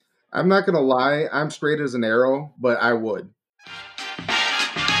I'm not gonna lie, I'm straight as an arrow, but I would.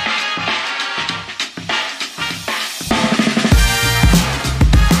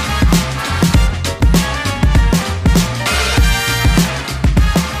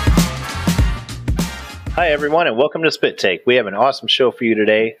 Hi, everyone, and welcome to Spit Take. We have an awesome show for you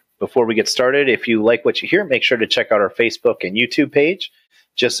today. Before we get started, if you like what you hear, make sure to check out our Facebook and YouTube page.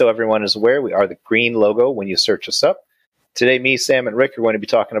 Just so everyone is aware, we are the green logo when you search us up. Today, me, Sam, and Rick are going to be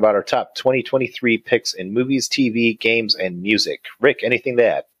talking about our top 2023 picks in movies, TV, games, and music. Rick, anything to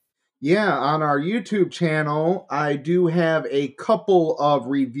add? Yeah, on our YouTube channel, I do have a couple of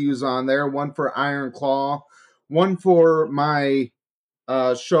reviews on there. One for Iron Claw, one for my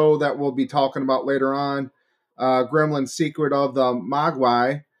show that we'll be talking about later on, Gremlin's Secret of the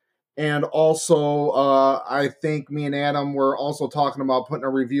Mogwai. And also, I think me and Adam were also talking about putting a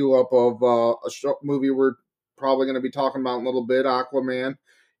review up of a movie we're probably going to be talking about in a little bit, Aquaman.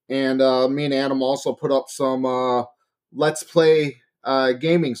 And me and Adam also put up some Let's Play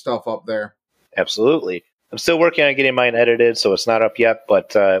gaming stuff up there. Absolutely. I'm still working on getting mine edited, so it's not up yet,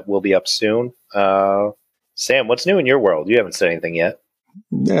 but we'll be up soon. Sam, what's new in your world? You haven't said anything yet.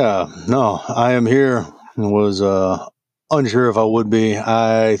 Yeah, no, I am here. Was unsure if I would be.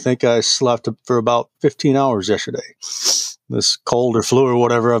 I think I slept for about 15 hours yesterday. This cold or flu or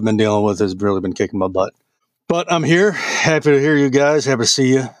whatever I've been dealing with has really been kicking my butt. But I'm here. Happy to hear you guys. Happy to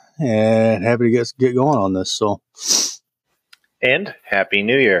see you. And happy to get going on this. So, And Happy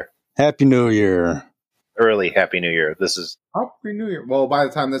New Year. Happy New Year. Early Happy New Year. This is Happy New Year. Well, by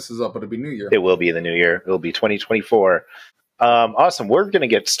the time this is up, it'll be New Year. It will be the new year. It will be 2024. Awesome. We're going to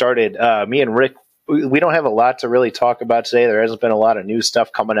get started. Me and Rick, we don't have a lot to really talk about today. There hasn't been a lot of new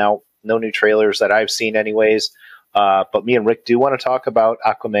stuff coming out. No new trailers that I've seen anyways. But me and Rick do want to talk about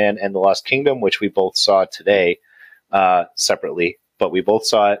Aquaman and the Lost Kingdom, which we both saw today separately. But we both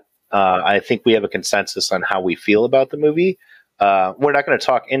saw it. I think we have a consensus on how we feel about the movie. We're not going to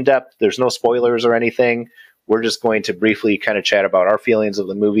talk in depth. There's no spoilers or anything. We're just going to briefly kind of chat about our feelings of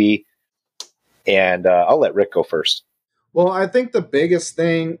the movie. And I'll let Rick go first. Well, I think the biggest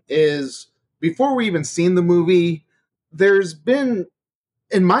thing is before we even seen the movie, there's been,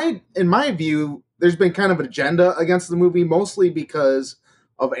 in my view, there's been kind of an agenda against the movie, mostly because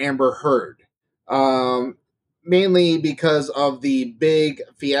of Amber Heard. Mainly because of the big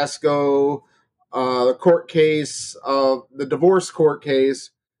fiasco, the court case, the divorce court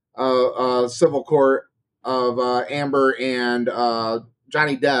case, civil court of Amber and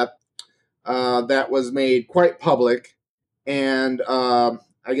Johnny Depp that was made quite public. And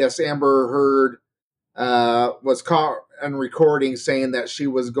I guess Amber Heard was caught on recording saying that she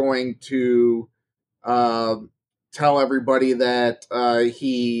was going to tell everybody that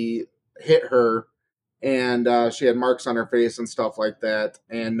he hit her, and she had marks on her face and stuff like that,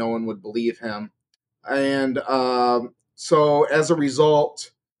 and no one would believe him. And so as a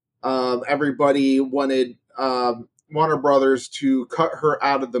result, everybody wanted Warner Brothers to cut her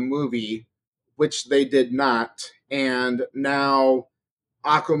out of the movie, which they did not. And now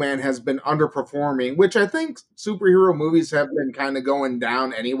Aquaman has been underperforming, which I think superhero movies have been kind of going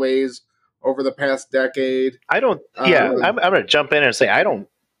down anyways over the past decade. I'm going to jump in and say I don't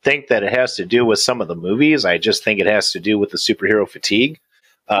think that it has to do with some of the movies. I just think it has to do with the superhero fatigue.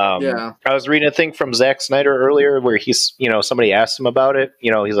 I was reading a thing from Zack Snyder earlier where somebody asked him about it.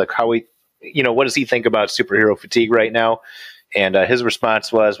 He's like, what does he think about superhero fatigue right now? And his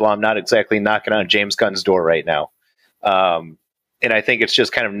response was, well, I'm not exactly knocking on James Gunn's door right now. And I think it's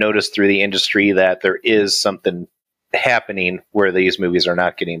just kind of noticed through the industry that there is something happening where these movies are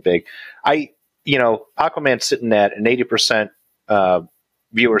not getting big. Aquaman's sitting at an 80%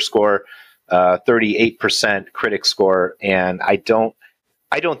 viewer score, 38% critic score, and I don't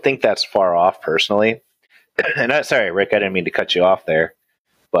think that's far off personally. And sorry, Rick, I didn't mean to cut you off there,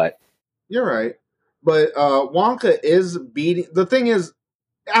 but you're right. But Wonka is beating. The thing is,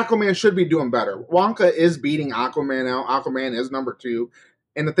 Aquaman should be doing better. Wonka is beating Aquaman out. Aquaman is number 2.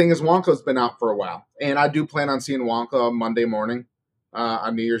 And the thing is, Wonka's been out for a while. And I do plan on seeing Wonka Monday morning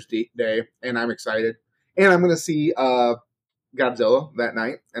on New Year's Day. And I'm excited. And I'm going to see Godzilla that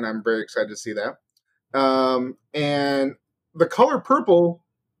night. And I'm very excited to see that. And The Color Purple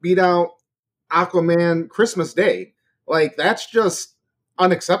beat out Aquaman Christmas Day. Like, that's just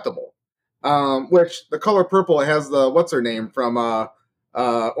unacceptable. Which The Color Purple has what's her name from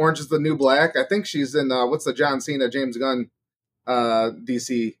Orange is the New Black. I think she's in what's the John Cena James Gunn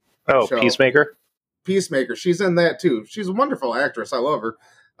DC show? Peacemaker. She's in that too. She's a wonderful actress. I love her.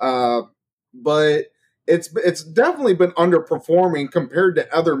 But it's definitely been underperforming compared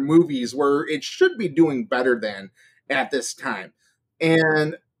to other movies where it should be doing better than at this time.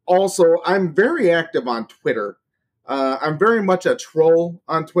 And also, I'm very active on Twitter. I'm very much a troll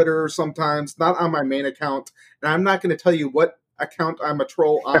on Twitter sometimes, not on my main account. And I'm not going to tell you what account I'm a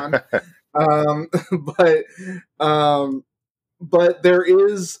troll on. um, but um, but there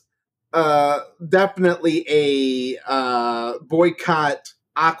is definitely a boycott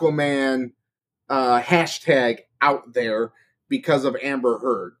Aquaman hashtag out there because of Amber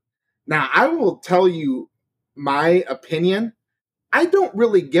Heard. Now, I will tell you my opinion. I don't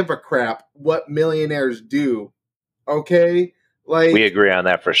really give a crap what millionaires do. Okay? Like, we agree on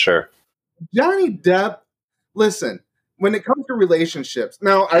that for sure. Johnny Depp, listen, when it comes to relationships,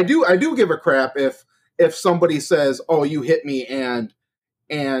 now I do give a crap if somebody says, "Oh, you hit me and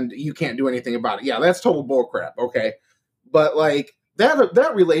you can't do anything about it." Yeah, that's total bullcrap, okay? But like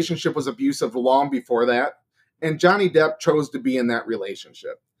that relationship was abusive long before that, and Johnny Depp chose to be in that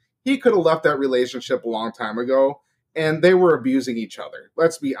relationship. He could have left that relationship a long time ago, and they were abusing each other.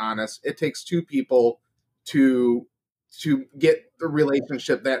 Let's be honest. It takes two people to get the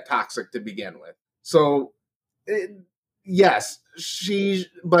relationship that toxic to begin with. So, yes,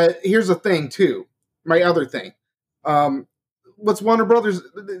 but here's the thing too. My other thing. What's Warner Brothers?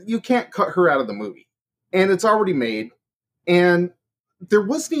 You can't cut her out of the movie, and it's already made. And there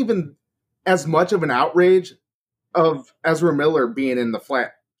wasn't even as much of an outrage of Ezra Miller being in the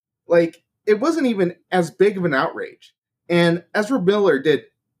flat. Like, it wasn't even as big of an outrage. And Ezra Miller did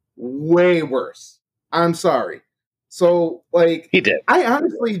way worse. I'm sorry. So, like, he did. I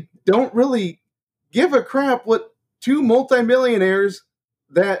honestly don't really give a crap what two multimillionaires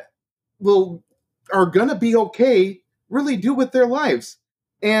that are gonna be okay really do with their lives.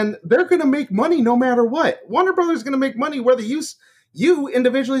 And they're gonna make money no matter what. Warner Brothers is gonna make money whether you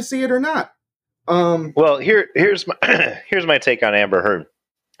individually see it or not. Well, here's my here's my take on Amber Heard.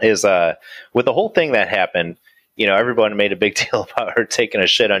 Is with the whole thing that happened, everyone made a big deal about her taking a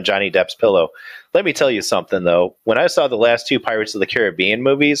shit on Johnny Depp's pillow. Let me tell you something, though. When I saw the last two Pirates of the Caribbean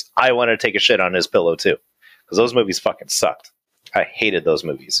movies, I wanted to take a shit on his pillow, too. Because those movies fucking sucked. I hated those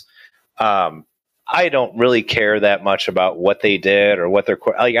movies. I don't really care that much about what they did or what their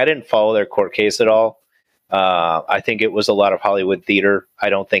court... I didn't follow their court case at all. I think it was a lot of Hollywood theater. I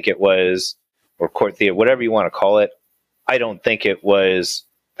don't think it was... or court theater, whatever you want to call it. I don't think it was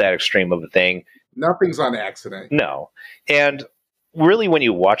that extreme of a thing. Nothing's on accident. No. And really, when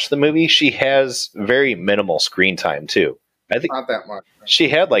you watch the movie, she has very minimal screen time, too. I think not that much. She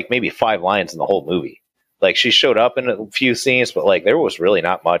had maybe 5 lines in the whole movie. She showed up in a few scenes, but there was really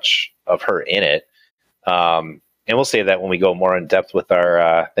not much of her in it. And we'll say that when we go more in depth with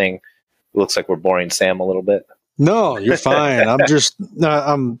our thing. It looks like we're boring Sam a little bit. No, you're fine.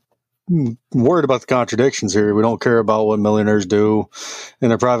 I'm worried about the contradictions here. We don't care about what millionaires do in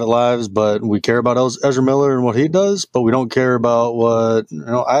their private lives, but we care about Ezra Miller and what he does, but we don't care about what,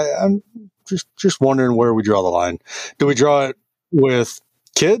 I'm just wondering where we draw the line. Do we draw it with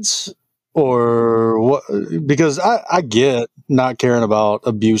kids or what? Because I get not caring about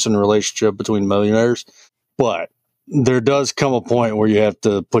abuse in a relationship between millionaires, but there does come a point where you have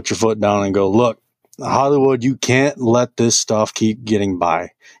to put your foot down and go, look, Hollywood, you can't let this stuff keep getting by.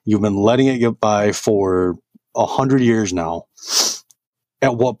 You've been letting it get by for 100 years now.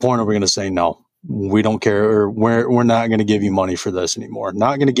 At what point are we going to say no? We don't care, or we're not going to give you money for this anymore.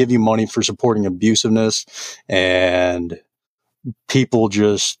 Not going to give you money for supporting abusiveness and people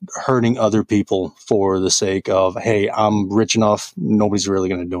just hurting other people for the sake of, hey, I'm rich enough. Nobody's really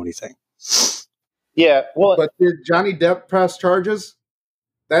going to do anything. Yeah, well, but did Johnny Depp press charges?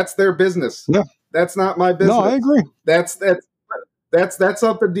 That's their business. Yeah. That's not my business. No, I agree. That's up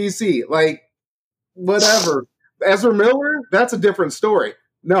to DC. Whatever. Ezra Miller, that's a different story.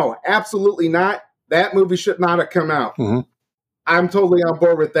 No, absolutely not. That movie should not have come out. Mm-hmm. I'm totally on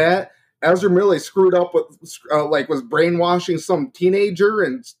board with that. Ezra Miller screwed up with, was brainwashing some teenager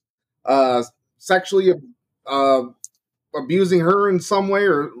and sexually abusing her in some way,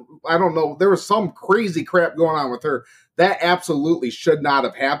 or I don't know. There was some crazy crap going on with her. That absolutely should not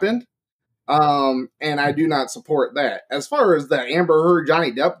have happened. And I do not support that. As far as the Amber Heard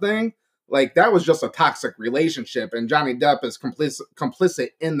Johnny Depp thing, that was just a toxic relationship, and Johnny Depp is complicit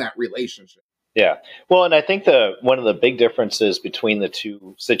in that relationship. Yeah. Well, and I think one of the big differences between the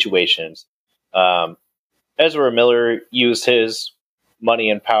two situations, Ezra Miller used his money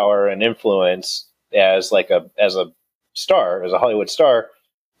and power and influence as a star, as a Hollywood star,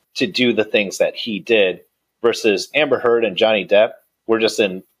 to do the things that he did, versus Amber Heard and Johnny Depp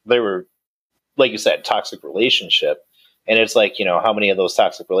they were, like you said, toxic relationship. And it's how many of those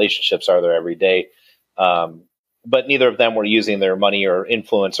toxic relationships are there every day? But neither of them were using their money or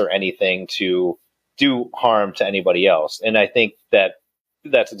influence or anything to do harm to anybody else. And I think that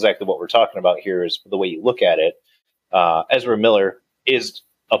that's exactly what we're talking about here. Is the way you look at it. Ezra Miller is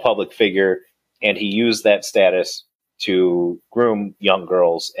a public figure, and he used that status to groom young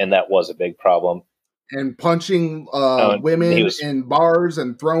girls, and that was a big problem. And punching women in bars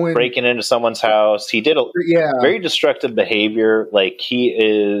and breaking into someone's house. He did very destructive behavior. Like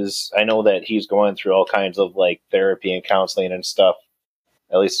I know that he's going through all kinds of like therapy and counseling and stuff,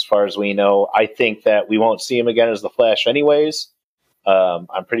 at least as far as we know. I think that we won't see him again as the Flash anyways.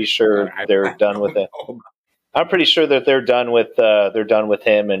 I'm pretty sure they're done with it. I'm pretty sure that they're done with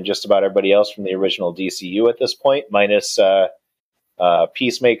him and just about everybody else from the original DCU at this point, minus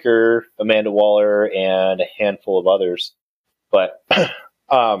Peacemaker, Amanda Waller, and a handful of others. But that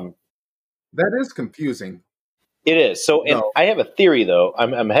is confusing. It is. So, and I have a theory, though.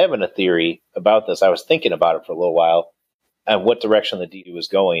 I'm having a theory about this. I was thinking about it for a little while and what direction the DD was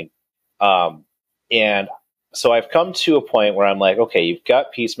going. And so I've come to a point where I'm like, okay, you've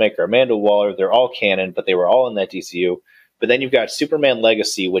got Peacemaker, Amanda Waller, they're all canon, but they were all in that DCU. But then you've got Superman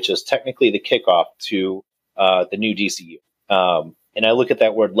Legacy, which is technically the kickoff to the new DCU. And I look at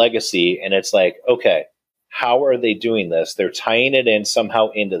that word legacy, and it's like, okay, how are they doing this? They're tying it in somehow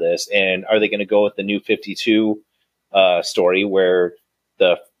into this. And are they going to go with the new 52 story where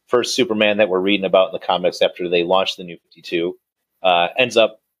the first Superman that we're reading about in the comics after they launched the new 52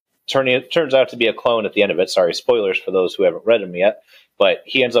 turns out to be a clone at the end of it. Sorry, spoilers for those who haven't read them yet. But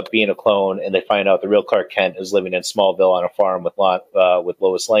he ends up being a clone, and they find out the real Clark Kent is living in Smallville on a farm with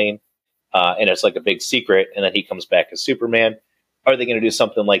Lois Lane. And it's like a big secret. And then he comes back as Superman. Are they going to do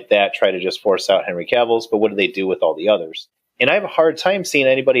something like that, try to just force out Henry Cavill's? But what do they do with all the others? And I have a hard time seeing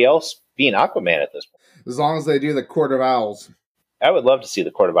anybody else being Aquaman at this point. As long as they do the Court of Owls. I would love to see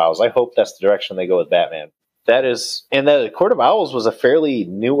the Court of Owls. I hope that's the direction they go with Batman. That is, and the Court of Owls was a fairly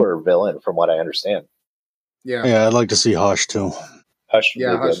newer villain, from what I understand. Yeah, I'd like to see Hush too. Hush,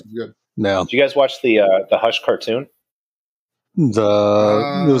 Hush is good. Yeah. Did you guys watch the Hush cartoon? It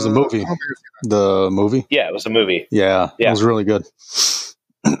was a movie. The movie? Yeah, it was a movie. Yeah, it was really good.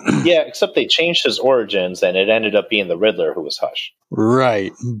 Yeah, except they changed his origins, and it ended up being the Riddler who was Hush.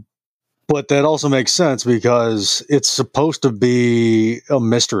 Right. But that also makes sense because it's supposed to be a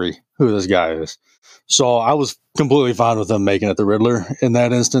mystery who this guy is. So I was completely fine with them making it the Riddler in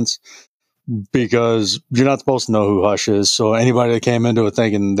that instance because you're not supposed to know who Hush is. So anybody that came into it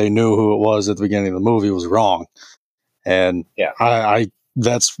thinking they knew who it was at the beginning of the movie was wrong. And I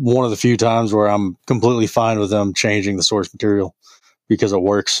that's one of the few times where I'm completely fine with them changing the source material because it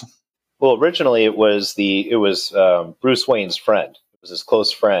works. Well, originally it was Bruce Wayne's friend. It was his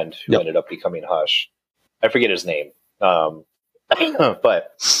close friend who ended up becoming Hush. I forget his name, but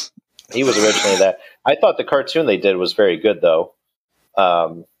he was originally that. I thought the cartoon they did was very good, though.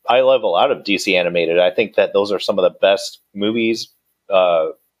 I love a lot of DC animated. I think that those are some of the best movies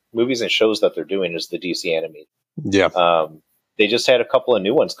and shows that they're doing is the DC animated. Yeah. They just had a couple of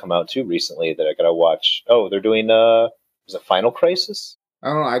new ones come out too recently that I gotta watch. Oh, they're doing was it Final Crisis? I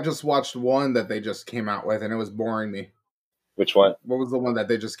don't know. I just watched one that they just came out with, and it was boring me. Which one? What was the one that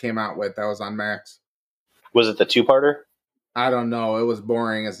they just came out with that was on Max? Was it the two-parter? I don't know. It was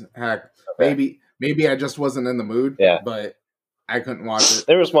boring as heck. Okay. Maybe I just wasn't in the mood. Yeah, but I couldn't watch it.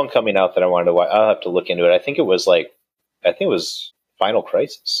 There was one coming out that I wanted to watch. I'll have to look into it. I think it was Final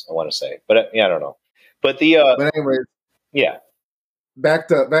Crisis. I want to say, but I don't know. But but anyways, yeah. Back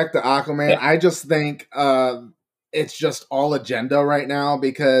to Aquaman. Yeah. I just think it's just all agenda right now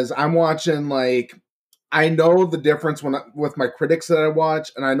because I'm watching like I know the difference with my critics that I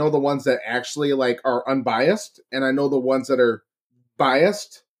watch, and I know the ones that actually like are unbiased, and I know the ones that are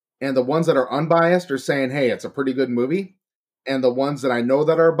biased, and the ones that are unbiased are saying, "Hey, it's a pretty good movie," and the ones that I know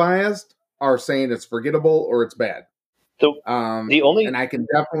that are biased are saying it's forgettable or it's bad. And I can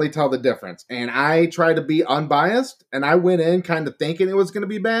definitely tell the difference. And I try to be unbiased, and I went in kind of thinking it was going to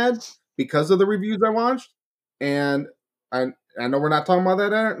be bad because of the reviews I watched. And I know we're not talking about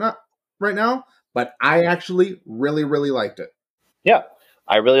that right now, but I actually really, really liked it. Yeah,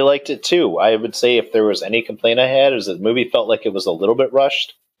 I really liked it too. I would say if there was any complaint I had is that the movie felt like it was a little bit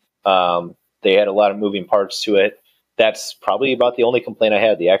rushed. They had a lot of moving parts to it. That's probably about the only complaint I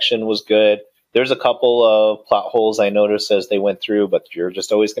had. The action was good. There's a couple of plot holes I noticed as they went through, but you're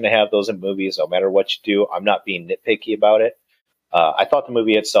just always going to have those in movies, no matter what you do. I'm not being nitpicky about it. I thought the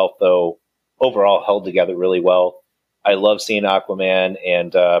movie itself, though, overall held together really well. I love seeing Aquaman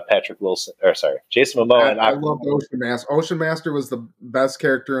and Jason Momoa. I loved Ocean Master. Ocean Master was the best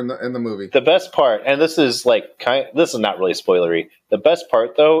character in the movie. The best part, and this is this is not really spoilery. The best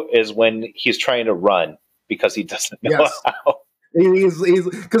part, though, is when he's trying to run because he doesn't know how. He's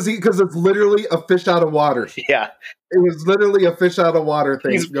because it's literally a fish out of water. Yeah, it was literally a fish out of water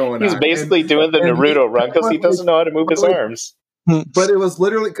thing going on. He's basically doing the Naruto run because he doesn't know how to move his arms. But it was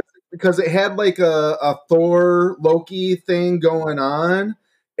literally because it had like a Thor Loki thing going on,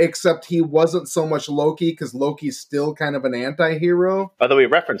 except he wasn't so much Loki because Loki's still kind of an anti-hero. By the way,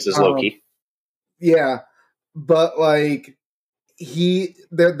 references Loki. Yeah, but like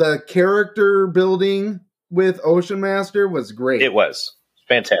the character building with Ocean Master was great. It was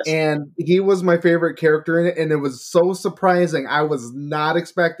fantastic. And he was my favorite character in it, and it was so surprising. I was not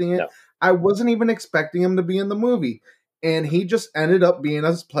expecting it. No. I wasn't even expecting him to be in the movie. And he just ended up being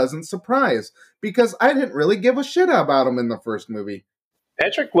a pleasant surprise because I didn't really give a shit about him in the first movie.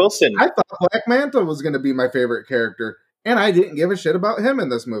 Patrick Wilson. I thought Black Manta was going to be my favorite character, and I didn't give a shit about him in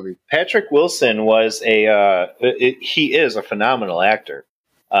this movie. Patrick Wilson was he is a phenomenal actor.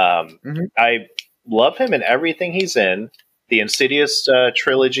 I love him in everything he's in. The Insidious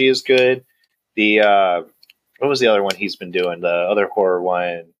trilogy is good. The what was the other one he's been doing? The other horror one,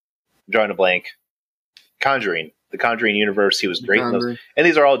 I'm drawing a blank. Conjuring. The Conjuring universe, he was great in those. And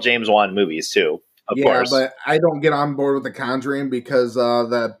these are all James Wan movies, too, of course. Yeah, but I don't get on board with The Conjuring because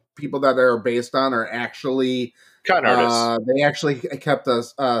the people that they're based on are actually... Con artists. They actually kept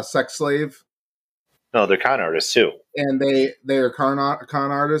a sex slave. No, they're con artists, too. And they're con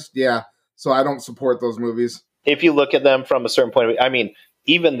artists, yeah. So I don't support those movies. If you look at them from a certain point of view, I mean,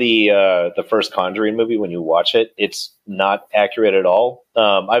 even the first Conjuring movie, when you watch it, it's not accurate at all.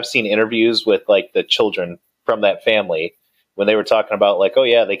 I've seen interviews with, like, the children from that family when they were talking about like, oh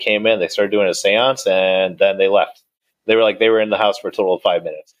yeah, they came in, they started doing a seance and then they left. They were like, they were in the house for a total of 5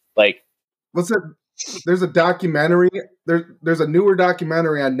 minutes. Like, what's it? There's a documentary. There's a newer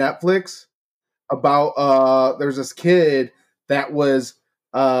documentary on Netflix about there's this kid that was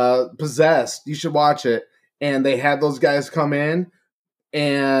possessed. You should watch it. And they had those guys come in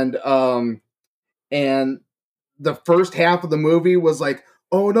and the first half of the movie was like,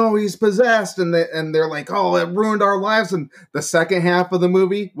 oh no, he's possessed, and they're like, oh, it ruined our lives. And the second half of the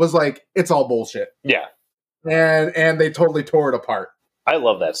movie was like, it's all bullshit. Yeah, and they totally tore it apart. I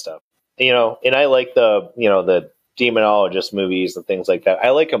love that stuff, and I like the demonologist movies and things like that.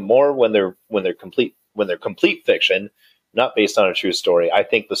 I like them more when they're complete fiction, not based on a true story. I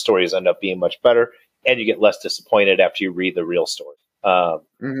think the stories end up being much better, and you get less disappointed after you read the real story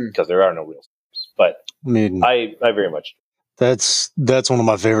because there are no real stories. But I mean, I very much. That's one of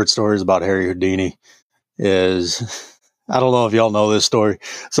my favorite stories about Harry Houdini is, I don't know if y'all know this story.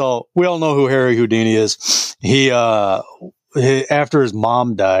 So we all know who Harry Houdini is. He after his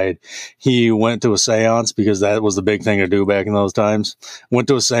mom died, he went to a seance because that was the big thing to do back in those times. Went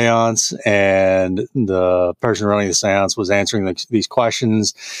to a seance and the person running the seance was answering these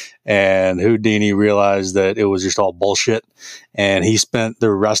questions, and Houdini realized that it was just all bullshit. And he spent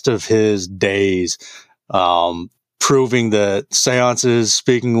the rest of his days, proving that seances,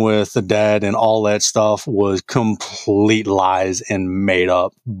 speaking with the dead and all that stuff was complete lies and made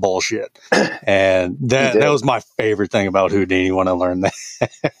up bullshit. And that was my favorite thing about Houdini when I learned that.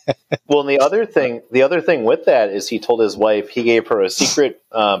 Well, and the other thing with that is he told his wife, he gave her a secret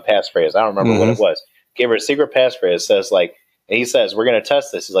passphrase. I don't remember what it was. Gave her a secret passphrase. Says like, and he says, we're going to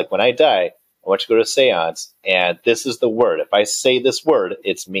test this. He's like, when I die, I want you to go to a seance, and this is the word. If I say this word,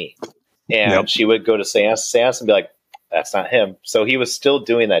 it's me. And she would go to seance and be like, that's not him. So he was still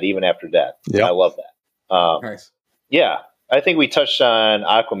doing that even after death. Yep. I love that. Nice. Yeah. I think we touched on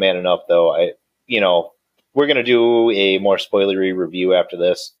Aquaman enough, though. We're going to do a more spoilery review after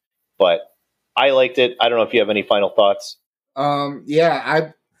this, but I liked it. I don't know if you have any final thoughts.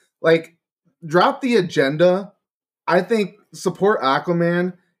 I drop the agenda. I think support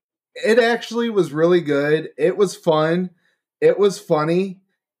Aquaman. It actually was really good. It was fun. It was funny.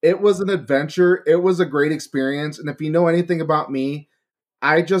 It was an adventure. It was a great experience. And if you know anything about me,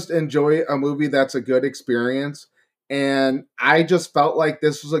 I just enjoy a movie that's a good experience. And I just felt like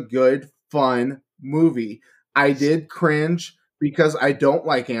this was a good, fun movie. I did cringe because I don't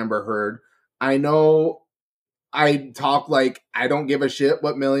like Amber Heard. I know I talk like I don't give a shit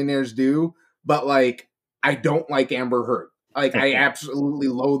what millionaires do, but like I don't like Amber Heard. Like I absolutely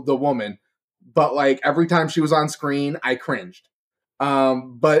loathe the woman. But like every time she was on screen, I cringed.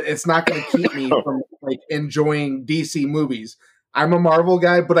 But it's not going to keep me from like enjoying DC movies. I'm a Marvel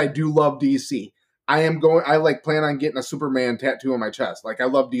guy, but I do love DC. I plan on getting a Superman tattoo on my chest. Like I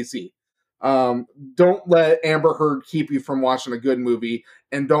love DC. Don't let Amber Heard keep you from watching a good movie,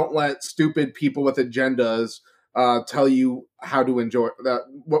 and don't let stupid people with agendas tell you how to enjoy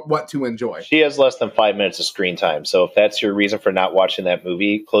what to enjoy. She has less than 5 minutes of screen time. So if that's your reason for not watching that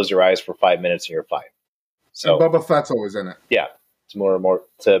movie, close your eyes for 5 minutes and you're fine. So and Boba Fett's always in it. Yeah.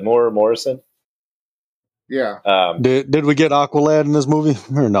 Tamora Morrison. Yeah. Did we get Aqualad in this movie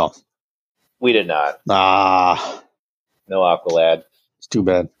or no? We did not. No Aqualad. It's too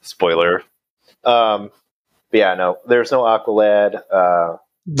bad. Spoiler. But yeah, no, there's no Aqualad.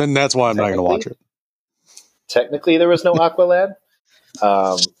 Then that's why I'm not going to watch it. Technically, there was no Aqualad.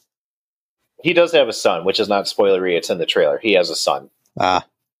 He does have a son, which is not spoilery. It's in the trailer. He has a son.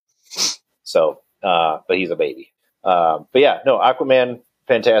 So, but he's a baby. But yeah, no, Aquaman,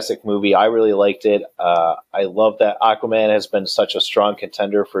 fantastic movie. I really liked it. I love that Aquaman has been such a strong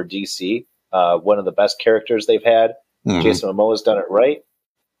contender for DC. One of the best characters they've had. Mm-hmm. Jason Momoa's done it right.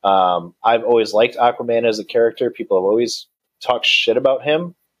 I've always liked Aquaman as a character. People have always talked shit about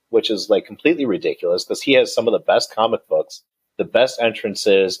him, which is like completely ridiculous because he has some of the best comic books, the best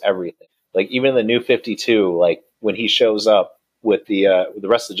entrances, everything. Like even the New 52, like when he shows up with the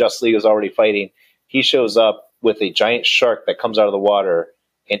rest of the Justice League is already fighting, he shows up with a giant shark that comes out of the water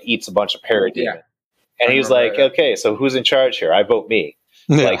and eats a bunch of parademons. Yeah. And he's like, okay, so who's in charge here? I vote me.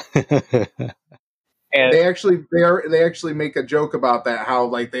 Yeah. Like, and they actually make a joke about that. How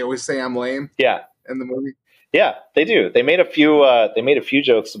like they always say I'm lame. Yeah. In the movie. Yeah, they do. They made a few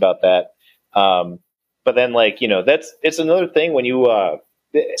jokes about that. But then like, you know, it's another thing when you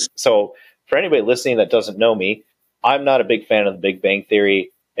so for anybody listening that doesn't know me, I'm not a big fan of the Big Bang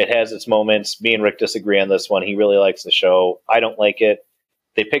Theory. It has its moments. Me and Rick disagree on this one. He really likes the show. I don't like it.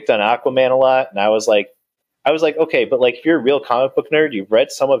 They picked on Aquaman a lot, and I was like, okay, but like if you're a real comic book nerd, you've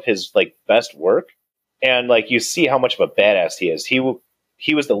read some of his like best work, and like you see how much of a badass he is.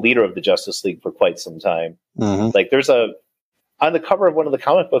 He was the leader of the Justice League for quite some time. Mm-hmm. Like there's on the cover of one of the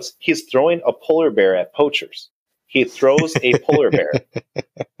comic books, he's throwing a polar bear at poachers. He throws a polar bear.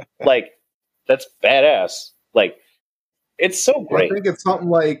 Like that's badass. Like it's so great. I think it's something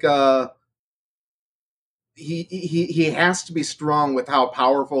like he has to be strong with how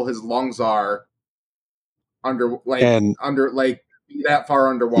powerful his lungs are under that far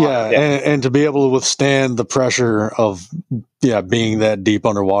underwater. Yeah. And to be able to withstand the pressure of being that deep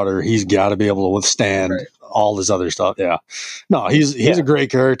underwater, he's got to be able to withstand all this other stuff. Yeah. No, he's a great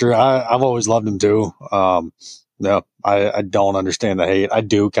character. I've always loved him too. No, I don't understand the hate. I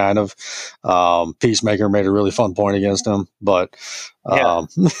do kind of. Peacemaker made a really fun point against him, but that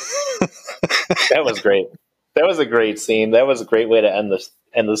was great. That was a great scene. That was a great way to end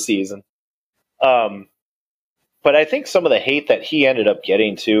the season. But I think some of the hate that he ended up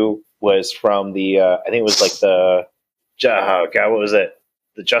getting too was from the I think it was like the what was it?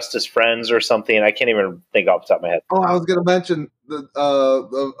 The Justice Friends or something. I can't even think off the top of my head. Oh, I was going to mention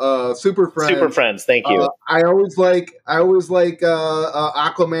the Super Friends. Super Friends, thank you. I always like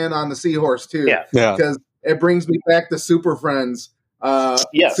Aquaman on the Seahorse too. Yeah. Because it brings me back to Super Friends.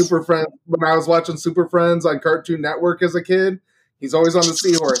 Yes. Super Friends. When I was watching Super Friends on Cartoon Network as a kid, he's always on the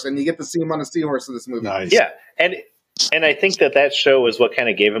Seahorse, and you get to see him on the Seahorse in this movie. Nice. Yeah, and I think that show is what kind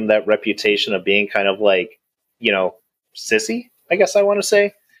of gave him that reputation of being kind of like, you know, sissy, I guess I want to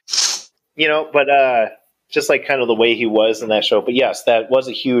say, you know, but just like kind of the way he was in that show. But yes, that was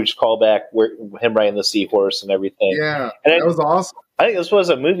a huge callback, where him riding the Seahorse and everything. Yeah, and that was awesome. I think this was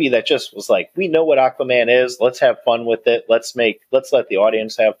a movie that just was like, we know what Aquaman is. Let's have fun with it. Let's let the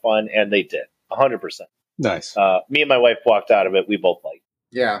audience have fun, and they did 100%. Nice. Me and my wife walked out of it. We both liked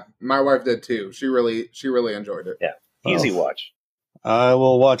it. Yeah, my wife did too. She really enjoyed it. Yeah, easy watch. I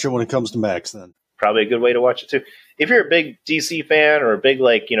will watch it when it comes to Max then. Probably a good way to watch it too. If you're a big DC fan or a big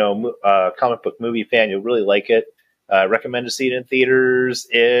comic book movie fan, you'll really like it. Recommend to see it in theaters.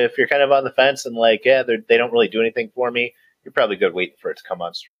 If you're kind of on the fence and like, they don't really do anything for me, you're probably good waiting for it to come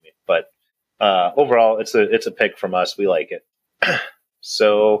on streaming. But overall, it's a pick from us. We like it.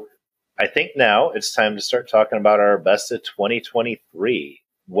 So I think now it's time to start talking about our best of 2023.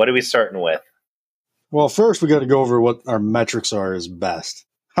 What are we starting with? Well, first we got to go over what our metrics are as best.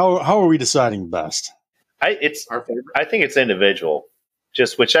 How are we deciding best? Our favorite. I think it's individual.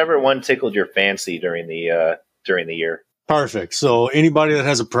 Just whichever one tickled your fancy during the year. Perfect. So anybody that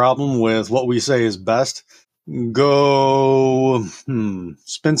has a problem with what we say is best, go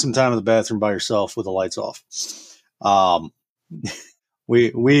spend some time in the bathroom by yourself with the lights off.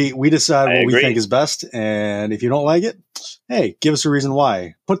 We decide what we think is best, and if you don't like it, hey, give us a reason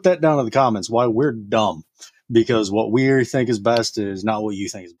why. Put that down in the comments why we're dumb, because what we think is best is not what you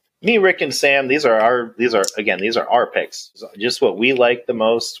think is best. Me, Rick, and Sam, these are our picks. Just what we like the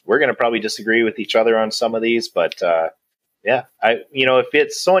most. We're going to probably disagree with each other on some of these, but if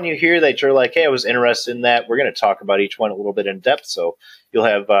it's someone you hear that you're like, hey, I was interested in that, we're going to talk about each one a little bit in depth, so you'll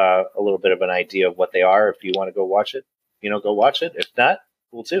have a little bit of an idea of what they are. If you want to go watch it, go watch it. If not,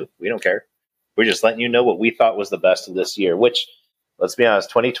 cool too. We don't care. We're just letting you know what we thought was the best of this year, which let's be honest,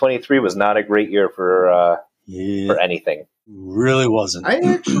 2023 was not a great year for anything. Really wasn't. I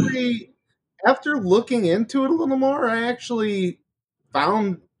actually, after looking into it a little more, I actually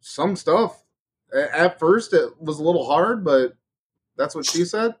found some stuff. At first, it was a little hard, but that's what she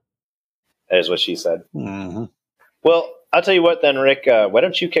said. That is what she said. Mm-hmm. Well, I'll tell you what then, Rick. Why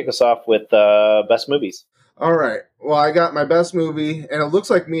don't you kick us off with best movies? All right. Well, I got my best movie, and it looks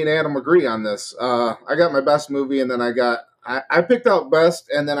like me and Adam agree on this. I got my best movie, and then I picked out best,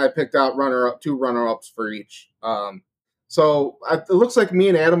 and then I picked out two runner ups for each. So it looks like me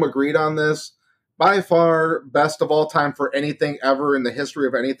and Adam agreed on this. By far, best of all time for anything ever in the history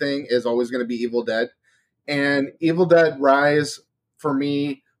of anything is always going to be Evil Dead, and Evil Dead Rise for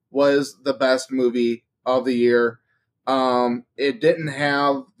me was the best movie of the year. It didn't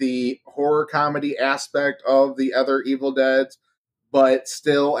have the horror comedy aspect of the other Evil Deads, but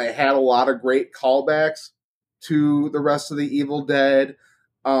still it had a lot of great callbacks to the rest of the Evil Dead.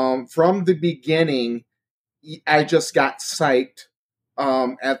 From the beginning, I just got psyched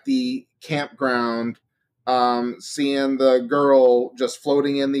at the campground, seeing the girl just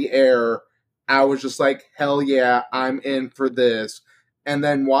floating in the air. I was just like, hell yeah, I'm in for this. And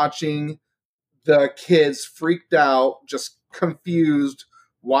then watching the kids freaked out, just confused,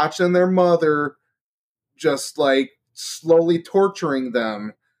 watching their mother just like slowly torturing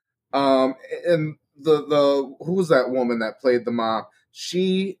them. And the who was that woman that played the mom?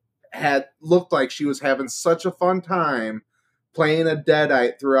 She had looked like she was having such a fun time playing a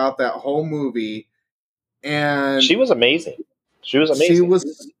deadite throughout that whole movie, and she was amazing. She was amazing. She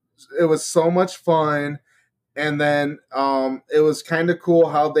was. It was so much fun, and then it was kind of cool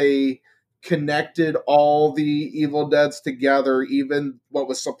how they connected all the Evil Deads together, even what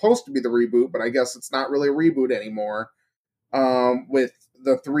was supposed to be the reboot, but I guess it's not really a reboot anymore. With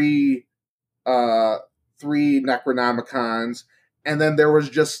the three Necronomicons, and then there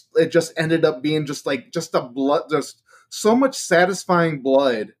was it just ended up being just a blood, just so much satisfying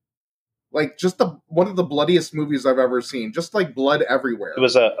blood, like just one of the bloodiest movies I've ever seen. Just like blood everywhere. It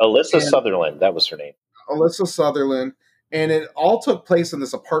was Alyssa Sutherland. That was her name. Alyssa Sutherland, and it all took place in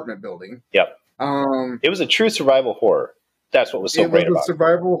this apartment building. Yep. It was a true survival horror. That's what was so great about it. It was a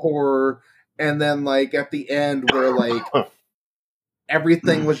survival horror, and then like at the end where like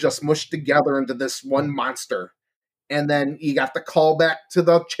everything was just mushed together into this one monster, and then you got the callback to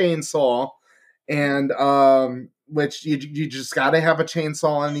the chainsaw, and which you just got to have a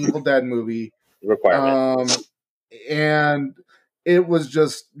chainsaw in an Evil Dead movie requirement. And it was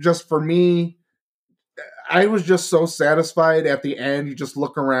just for me, I was just so satisfied at the end. You just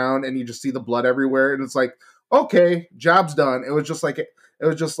look around and you just see the blood everywhere, and it's like, okay, job's done. It was just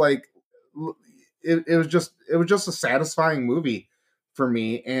a satisfying movie for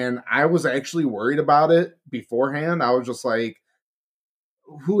me, and I was actually worried about it beforehand. I was just like,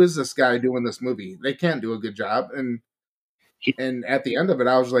 who is this guy doing this movie? They can't do a good job. And at the end of it,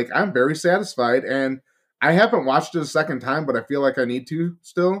 I was like, I'm very satisfied, and I haven't watched it a second time, but I feel like I need to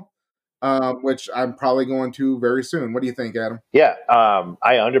still. Which I'm probably going to very soon. What do you think, Adam? Yeah,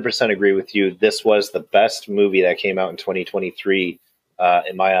 I 100% agree with you. This was the best movie that came out in 2023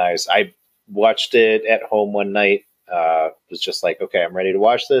 in my eyes. I watched it at home one night. Was just like, okay, I'm ready to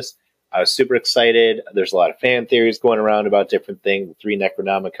watch this. I was super excited. There's a lot of fan theories going around about different things. The 3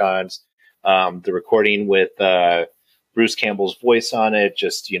 Necronomicons, the recording with Bruce Campbell's voice on it,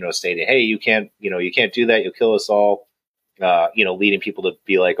 just stating, "Hey, you can't do that. You'll kill us all." Leading people to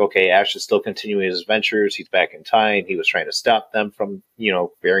be like, okay, Ash is still continuing his adventures. He's back in time. He was trying to stop them from,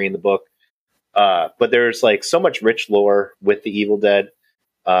 burying the book. But there's like so much rich lore with the Evil Dead.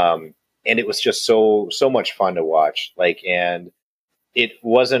 And it was just so much fun to watch. And it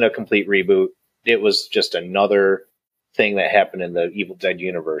wasn't a complete reboot. It was just another thing that happened in the Evil Dead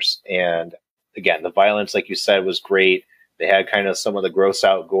universe. And again, the violence, like you said, was great. They had kind of some of the gross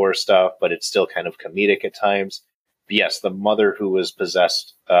out gore stuff, but it's still kind of comedic at times. Yes, the mother who was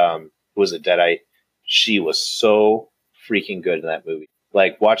possessed, who was a deadite, she was so freaking good in that movie.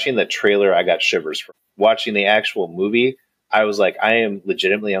 Like watching the trailer, I got shivers from. Watching the actual movie, I was like, I am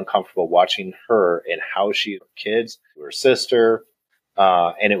legitimately uncomfortable watching her and how she kids, her sister,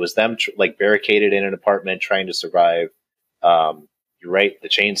 and it was them barricaded in an apartment trying to survive. You're right, the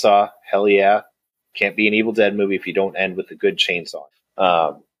chainsaw, hell yeah. Can't be an Evil Dead movie if you don't end with a good chainsaw.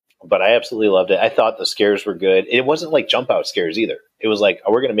 But I absolutely loved it. I thought the scares were good. It wasn't like jump out scares either. It was like,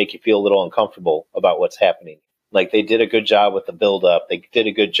 oh, we're going to make you feel a little uncomfortable about what's happening. Like they did a good job with the build up. They did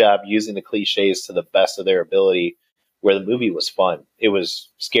a good job using the cliches to the best of their ability, where the movie was fun. It was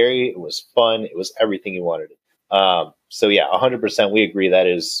scary. It was fun. It was everything you wanted. So yeah, 100%. We agree that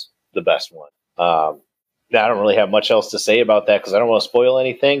is the best one. I don't really have much else to say about that because I don't want to spoil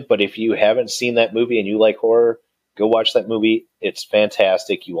anything. But if you haven't seen that movie and you like horror, go watch that movie. It's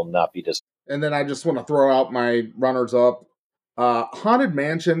fantastic. You will not be disappointed. And then I just want to throw out my runners up. Haunted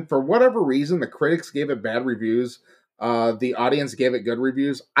Mansion, for whatever reason, the critics gave it bad reviews. The audience gave it good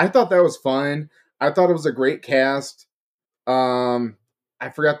reviews. I thought that was fun. I thought it was a great cast. I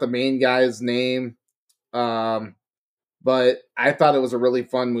forgot the main guy's name. But I thought it was a really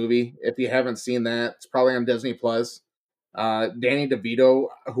fun movie. If you haven't seen that, it's probably on Disney Plus. Danny DeVito,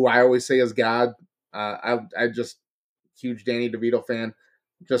 who I always say is God. I just huge Danny DeVito fan.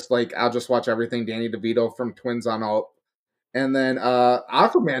 Just like I'll just watch everything Danny DeVito from Twins on out. And then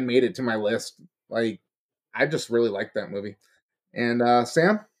Aquaman made it to my list. Like I just really like that movie. And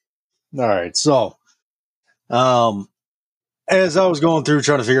Sam? All right. So as I was going through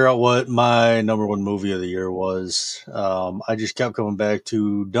trying to figure out what my number one movie of the year was, I just kept coming back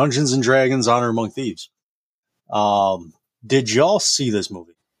to Dungeons and Dragons: Honor Among Thieves. Did y'all see this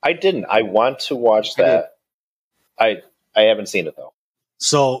movie? I didn't. I want to watch that. I haven't seen it though.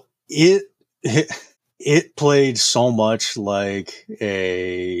 So it played so much like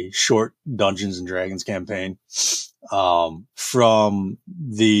a short Dungeons and Dragons campaign. From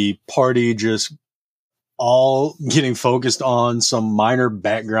the party just all getting focused on some minor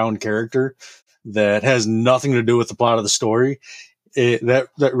background character that has nothing to do with the plot of the story. That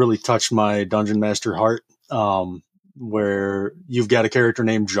really touched my dungeon master heart. Where you've got a character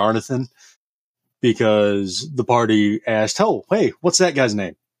named Jonathan because the party asked, "Oh, hey, what's that guy's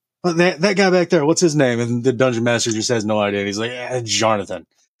name? That guy back there, what's his name?" And the dungeon master just has no idea. He's like, "It's Jonathan."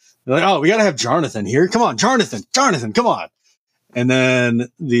 They're like, "Oh, we got to have Jonathan here. Come on, Jonathan, come on." And then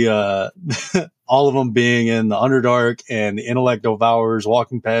the all of them being in the Underdark and the intellect devourers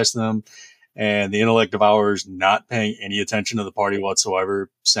walking past them, and the intellect devourers not paying any attention to the party whatsoever,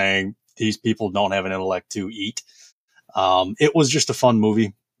 saying these people don't have an intellect to eat. It was just a fun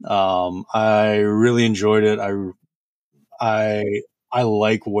movie. I really enjoyed it. I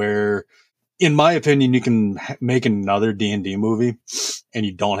like where, in my opinion, you can make another D&D movie and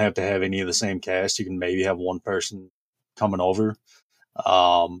you don't have to have any of the same cast. You can maybe have one person coming over.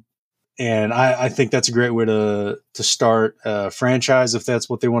 And I think that's a great way to start a franchise if that's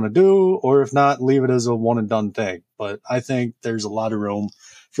what they want to do, or if not, leave it as a one and done thing. But I think there's a lot of room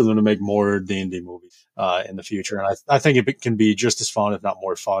for them to make more D&D movies in the future. And I think it can be just as fun, if not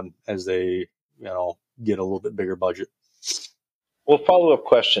more fun, as they, get a little bit bigger budget. Well, follow-up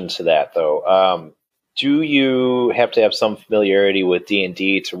question to that, though. Do you have to have some familiarity with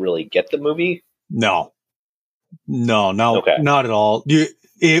D&D to really get the movie? No, not at all.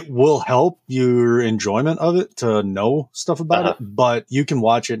 It will help your enjoyment of it to know stuff about it, but you can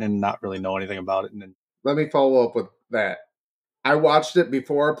watch it and not really know anything about it. And then let me follow up with that. I watched it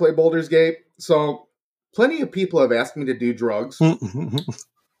before I played Baldur's Gate, so plenty of people have asked me to do drugs. Nobody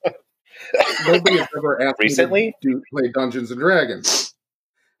has ever asked me to play Dungeons and Dragons.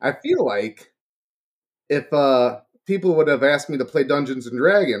 I feel like if people would have asked me to play Dungeons and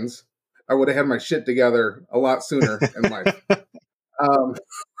Dragons, I would have had my shit together a lot sooner in life.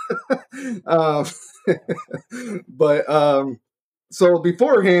 So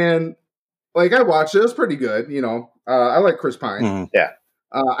beforehand, like I watched it, it was pretty good. I like Chris Pine. Mm-hmm. Yeah.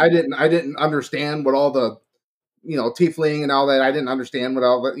 I didn't understand what all the, tiefling and all that. I didn't understand what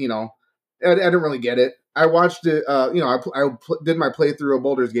all the, I didn't really get it. I watched it, I did my playthrough of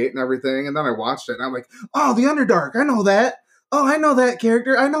Baldur's Gate and everything, and then I watched it, and I'm like, oh, the Underdark, I know that. Oh, I know that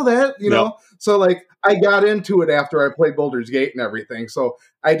character. I know that, know. So, like, I got into it after I played Baldur's Gate and everything. So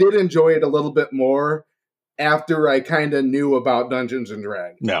I did enjoy it a little bit more after I kind of knew about Dungeons and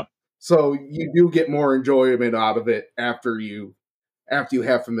Dragons. Yeah. So you do get more enjoyment out of it after you have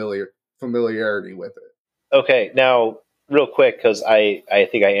familiarity with it. Okay, now real quick, because I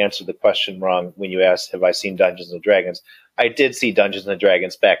think I answered the question wrong when you asked, have I seen Dungeons and Dragons? I did see Dungeons and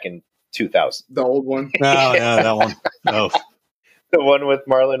Dragons back in 2000. The old one? Yeah, that one. No. The one with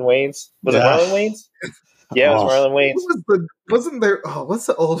Marlon Wayans? Was it Marlon Wayans? Yeah, it was Marlon Wayans. Wasn't there? Oh, what's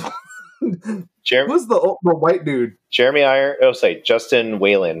the old one? Jeremy, who's the white dude? Jeremy Irons. Oh, sorry, Justin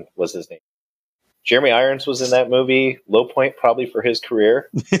Whalen was his name. Jeremy Irons was in that movie. Low point probably for his career.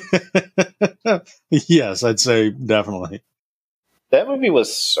 Yes, I'd say definitely. That movie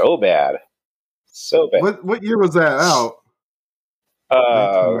was so bad. So bad. What year was that out?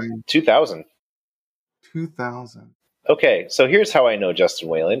 2000. 2000. Okay, so here's how I know Justin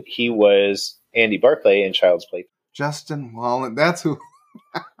Whalen. He was Andy Barclay in Child's Play. Justin Whalen. That's who.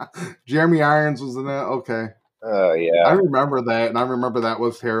 Jeremy Irons was in that? Okay. Oh, yeah. I remember that, and I remember that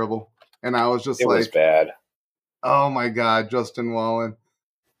was terrible. And I was just it was bad. Oh, my God, Justin Whalen.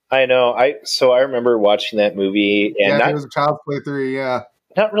 I know. I remember watching that movie and it was a Child's Play 3. Yeah,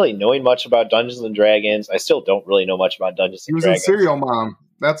 not really knowing much about Dungeons and Dragons. I still don't really know much about Dungeons he and was in Dragons. Serial Mom.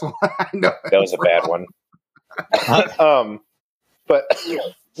 That's why I know that was a bad one. But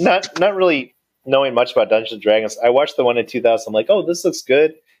not really knowing much about Dungeons and Dragons. I watched the one in 2000. I'm like, oh, this looks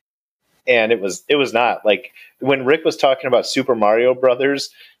good, and it was not. Like when Rick was talking about Super Mario Brothers,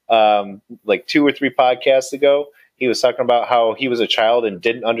 like 2 or 3 podcasts ago, he was talking about how he was a child and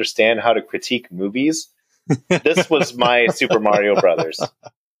didn't understand how to critique movies. This was my Super Mario Brothers.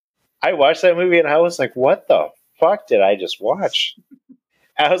 I watched that movie and I was like, what the fuck did I just watch?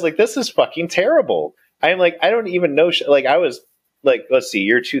 I was like, this is fucking terrible. I'm like, I don't even know. Like, I was like, let's see,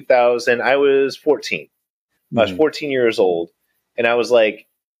 year 2000. I was 14. I was 14 years old. And I was like,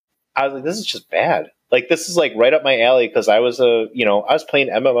 this is just bad. Like, this is like right up my alley because I was I was playing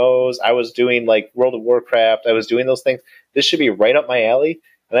MMOs. I was doing like World of Warcraft. I was doing those things. This should be right up my alley.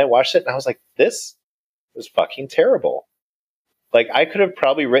 And I watched it and I was like, this was fucking terrible. Like, I could have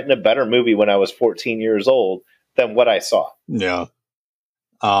probably written a better movie when I was 14 years old than what I saw. Yeah.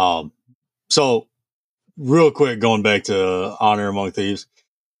 So real quick, going back to Honor Among Thieves,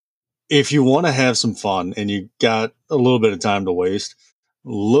 if you want to have some fun and you got a little bit of time to waste,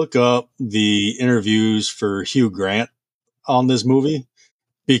 look up the interviews for Hugh Grant on this movie,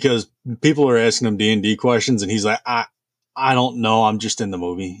 because people are asking him D&D questions and he's like, I don't know. I'm just in the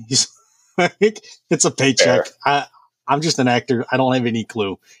movie. He's like, it's a paycheck. Fair. I'm just an actor. I don't have any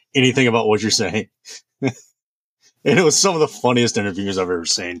clue anything about what you're saying. And it was some of the funniest interviews I've ever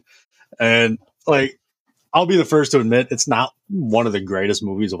seen. And like, I'll be the first to admit it's not one of the greatest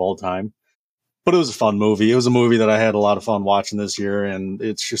movies of all time, but it was a fun movie. It was a movie that I had a lot of fun watching this year, and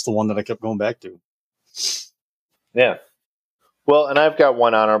it's just the one that I kept going back to. Yeah. Well, and I've got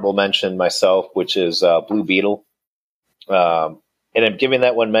one honorable mention myself, which is Blue Beetle. And I'm giving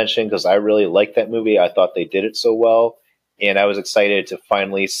that one mention because I really liked that movie. I thought they did it so well. And I was excited to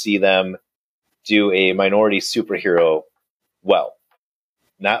finally see them do a minority superhero well.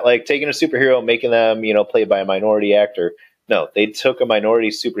 Not like taking a superhero, making them, played by a minority actor. No, they took a minority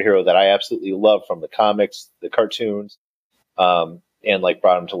superhero that I absolutely love from the comics, the cartoons, and like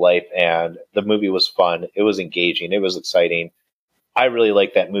brought him to life. And the movie was fun. It was engaging. It was exciting. I really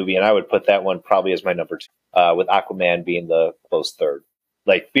like that movie, and I would put that one probably as my number 2, with Aquaman being the close third.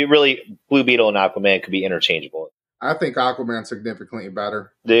 Like, Blue Beetle and Aquaman could be interchangeable. I think Aquaman's significantly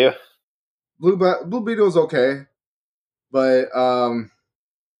better. Do you? Blue Beetle's okay, but I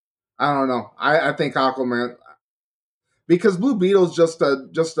don't know. I think Aquaman, because Blue Beetle's just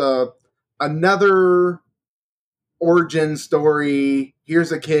another origin story.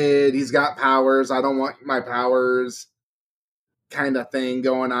 Here's a kid. He's got powers. I don't want my powers. Kind of thing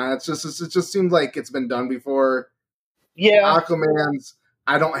going on. It just seems like it's been done before. Yeah. Aquaman's,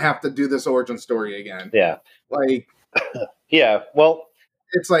 I don't have to do this origin story again. Yeah. Like, yeah. Well,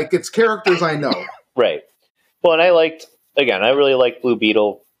 it's like it's characters I know. Right. Well, and I really liked Blue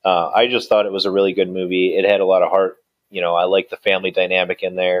Beetle. I just thought it was a really good movie. It had a lot of heart. I liked the family dynamic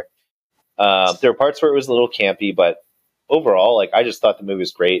in there. There were parts where it was a little campy, but overall, like, I just thought the movie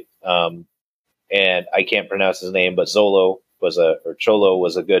was great. And I can't pronounce his name, but Cholo was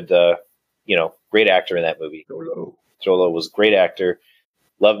a good, great actor in that movie. Cholo was a great actor.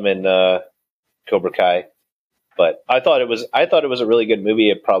 Love him in Cobra Kai. But I thought it was a really good movie.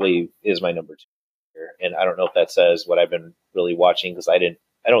 It probably is my number 2 here. And I don't know if that says what I've been really watching, because I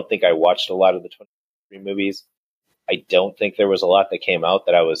don't think I watched a lot of the 23 movies. I don't think there was a lot that came out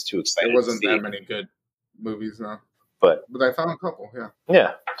that I was too excited to see. There wasn't that many good movies, though. But I found a couple, yeah.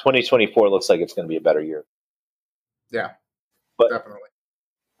 Yeah, 2024 looks like it's going to be a better year. Yeah, but definitely.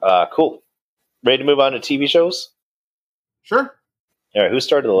 Cool. Ready to move on to TV shows? Sure. All right, who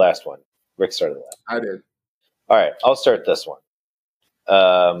started the last one? Rick started the last one. I did. All right, I'll start this one.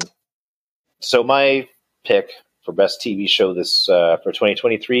 So my pick for best TV show this for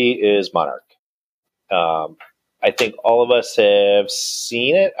 2023 is Monarch. I think all of us have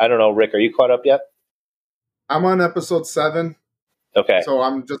seen it. I don't know, Rick, are you caught up yet? I'm on episode 7. Okay. So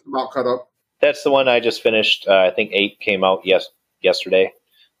I'm just about caught up. That's the one I just finished. I think 8 came out yesterday.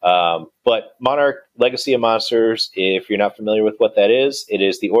 But Monarch, Legacy of Monsters, if you're not familiar with what that is, it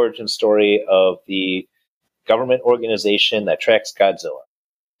is the origin story of the government organization that tracks Godzilla.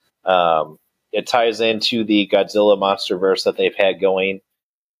 It ties into the Godzilla MonsterVerse that they've had going.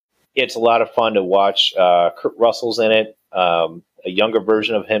 It's a lot of fun to watch. Kurt Russell's in it. A younger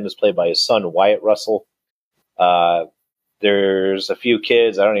version of him is played by his son, Wyatt Russell. There's a few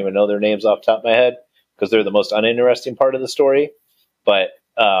kids. I don't even know their names off the top of my head because they're the most uninteresting part of the story. But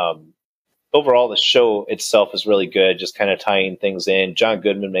overall, the show itself is really good, just kind of tying things in. John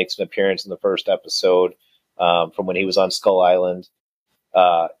Goodman makes an appearance in the first episode from when he was on Skull Island.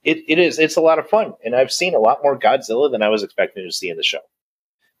 It's a lot of fun, and I've seen a lot more Godzilla than I was expecting to see in the show.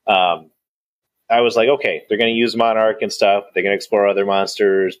 I was like, okay, they're going to use Monarch and stuff. They're going to explore other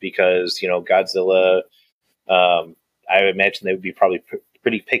monsters because, Godzilla, I would imagine they would be probably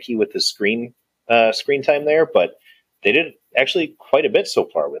pretty picky with the screen time there, but they did actually quite a bit so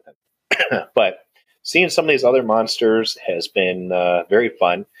far with him. But seeing some of these other monsters has been very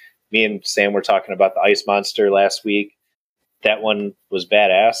fun. Me and Sam were talking about the ice monster last week. That one was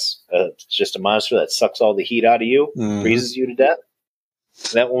badass. It's just a monster that sucks all the heat out of you, freezes you to death.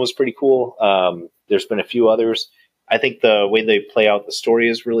 That one was pretty cool. There's been a few others. I think the way they play out the story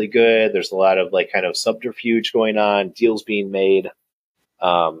is really good. There's a lot of kind of subterfuge going on, deals being made.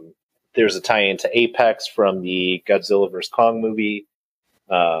 There's a tie-in to Apex from the Godzilla vs. Kong movie.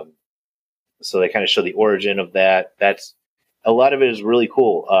 So they kind of show the origin of that. That's a lot of it is really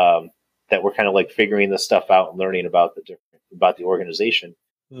cool. That we're kind of figuring this stuff out and learning about the organization.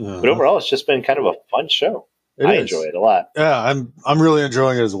 But overall, it's just been kind of a fun show. I enjoy it a lot. Yeah, I'm really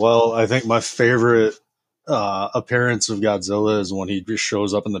enjoying it as well. I think my favorite appearance of Godzilla is when he just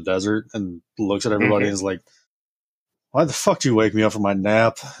shows up in the desert and looks at everybody and is like, "Why the fuck do you wake me up from my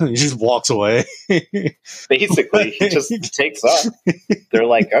nap?" And he just walks away. Basically, he just takes off. They're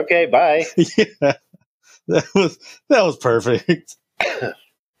like, "Okay, bye." Yeah, that was perfect.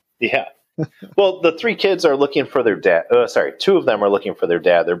 Yeah. Well, the three kids are looking for their dad. Two of them are looking for their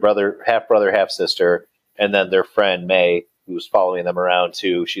dad. Their brother, half sister. And then their friend May, who's following them around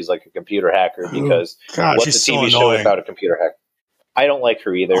too. She's like a computer hacker because what's a TV show without a computer hacker? I don't like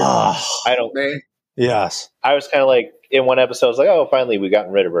her either. I don't. May? Yes. I was kind of like in one episode, I was like, oh, finally we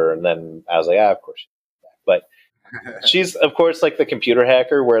gotten rid of her, and then I was like, of course. But she's of course like the computer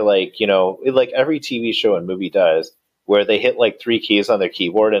hacker, where like every TV show and movie does, where they hit like 3 keys on their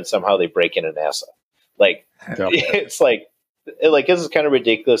keyboard and somehow they break into NASA. It's like. This is kind of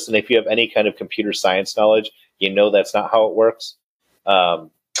ridiculous, and if you have any kind of computer science knowledge, that's not how it works.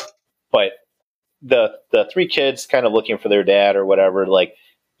 But the 3 kids kind of looking for their dad or whatever,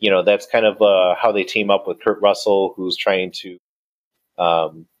 that's kind of how they team up with Kurt Russell, who's trying to.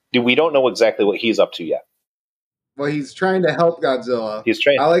 We don't know exactly what he's up to yet. Well, he's trying to help Godzilla. He's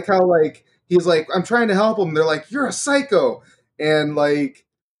trying. I like how he's like, I'm trying to help him. They're like, you're a psycho, and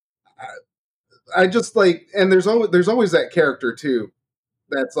I just and there's always that character too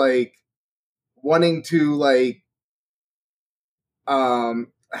that's wanting to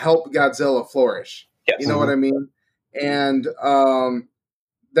help Godzilla flourish. Yes. You know what I mean? And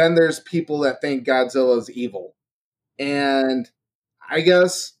then there's people that think Godzilla's evil. And I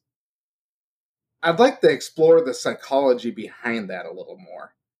guess I'd like to explore the psychology behind that a little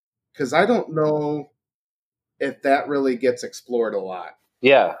more, because I don't know if that really gets explored a lot.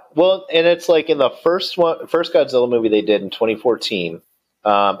 Yeah, well, and it's in the first Godzilla movie they did in 2014,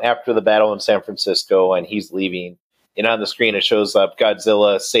 after the battle in San Francisco, and he's leaving, and on the screen it shows up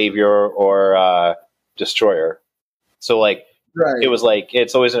Godzilla, Savior or Destroyer. So right. It was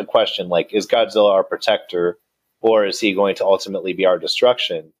it's always a question, is Godzilla our protector, or is he going to ultimately be our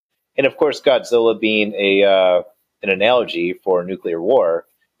destruction? And of course, Godzilla being an analogy for nuclear war,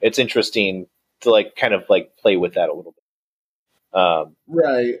 it's interesting to kind of play with that a little bit.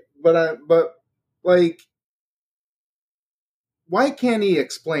 Right, but why can't he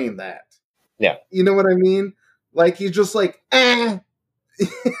explain that? Yeah, you know what I mean. He's just yeah.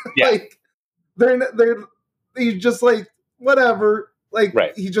 they're he's just whatever.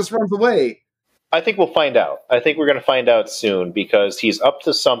 Right. He just runs away. I think we'll find out. I think we're going to find out soon, because he's up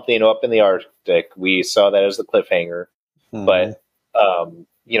to something up in the Arctic. We saw that as the cliffhanger, but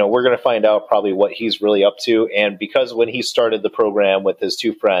we're going to find out probably what he's really up to. And because when he started the program with his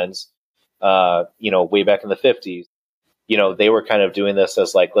 2 friends, way back in the 50s, they were kind of doing this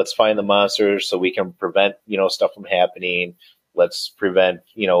as let's find the monsters so we can prevent, stuff from happening. Let's prevent,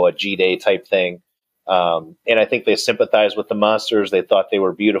 a G-Day type thing. And I think they sympathized with the monsters. They thought they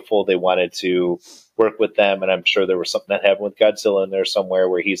were beautiful. They wanted to work with them. And I'm sure there was something that happened with Godzilla in there somewhere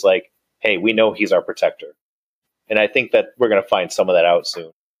where he's like, hey, we know he's our protector. And I think that we're going to find some of that out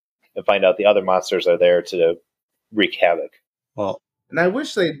soon and find out the other monsters are there to wreak havoc. Well, and I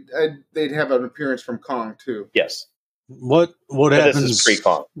wish they'd have an appearance from Kong too. Yes. What happens? This is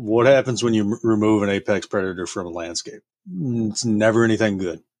pre-Kong. What happens when you remove an apex predator from a landscape? It's never anything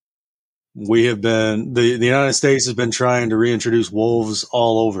good. We have been the United States has been trying to reintroduce wolves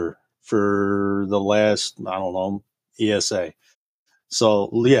all over for the last, I don't know, ESA. So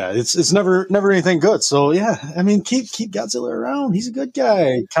yeah, it's never anything good. So yeah, I mean, keep Godzilla around. He's a good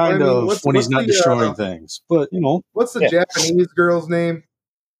guy, kind of when he's not destroying things. But what's the Japanese girl's name?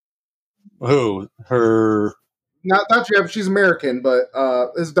 Who? Her? Not Japanese. She's American, but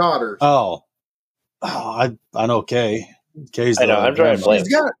his daughter. I know Kay. Kay's I know. I'm trying to blame.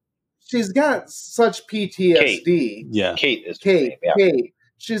 She's got such PTSD. Kate. Yeah, Kate is Kate. Yeah. Kate.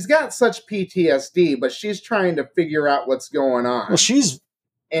 She's got such PTSD, but she's trying to figure out what's going on. Well,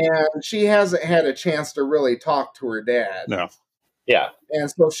 and she hasn't had a chance to really talk to her dad. No. Yeah.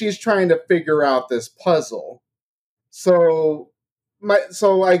 And so she's trying to figure out this puzzle. So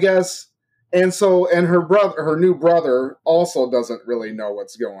I guess, and her new brother also doesn't really know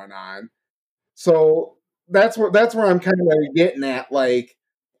what's going on. So that's where I'm kind of getting at. Like,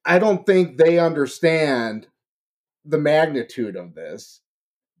 I don't think they understand the magnitude of this,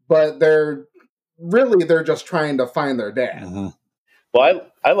 but they're just trying to find their dad. Mm-hmm. Well,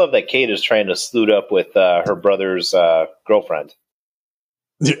 I love that Kate is trying to sloot up with her brother's girlfriend.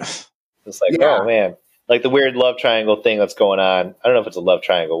 Yeah. It's like, oh man, like the weird love triangle thing that's going on. I don't know if it's a love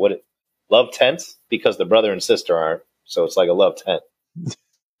triangle. Love tent? Because the brother and sister aren't, so it's like a love tent.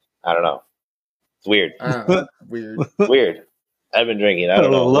 I don't know. It's weird. Weird. I've been drinking. I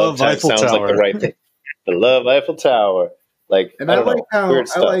don't know. Love Eiffel sounds Tower. like the right thing. The love Eiffel Tower. Like, and I like how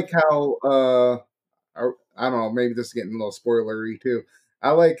I don't know, maybe this is getting a little spoilery too.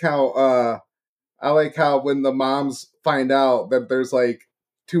 I like how when the moms find out that there's like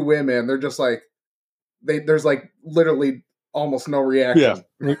two women, they're just like there's like literally almost no reaction.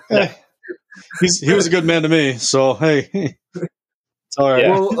 Yeah. He was a good man to me, so hey. It's all right.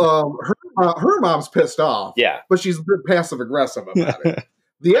 Yeah. Well, her mom's pissed off. Yeah. But she's a bit passive aggressive about it.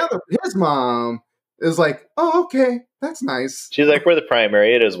 His mom is like, oh, okay, that's nice. She's like, we're the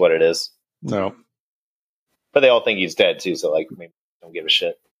primary. It is what it is. No. But they all think he's dead too, so like maybe don't give a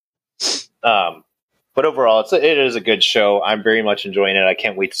shit. But overall, it is a good show. I'm very much enjoying it. I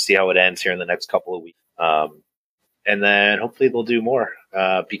can't wait to see how it ends here in the next couple of weeks. And then hopefully they'll do more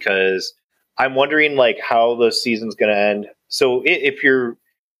because I'm wondering like how the season's going to end. So the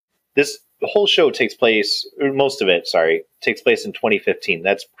whole show takes place, or most of it, takes place in 2015.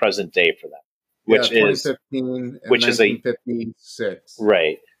 That's present day for them, which is 1956.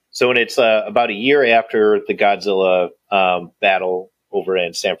 Right. So when it's about a year after the Godzilla battle over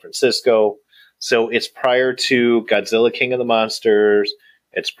in San Francisco. So it's prior to Godzilla King of the Monsters.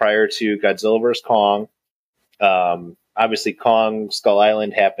 It's prior to Godzilla vs. Kong. Obviously, Kong Skull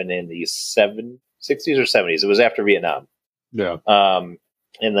Island happened in the 60s or 70s. It was after Vietnam. Yeah. And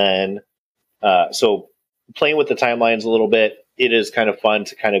then, so playing with the timelines a little bit, it is kind of fun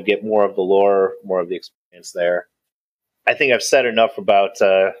to kind of get more of the lore, more of the experience there. I think I've said enough about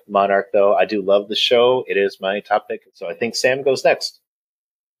Monarch, though. I do love the show. It is my top pick. So I think Sam goes next.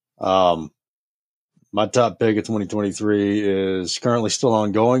 My top pick of 2023 is currently still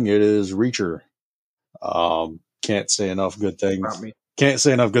ongoing. It is Reacher. Can't say enough good things. Can't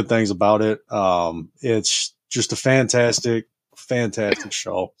say enough good things about it. It's just a fantastic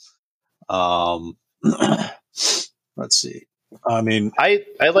show. Let's see. I mean, I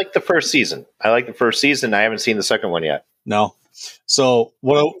like the first season. I haven't seen the second one yet. No. So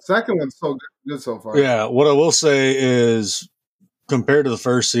second one's so good so far. Yeah. What I will say is, compared to the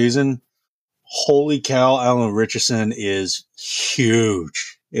first season, holy cow, Alan Richardson is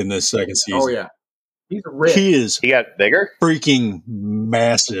huge in this second season. Oh yeah, he's ripped. He got bigger, freaking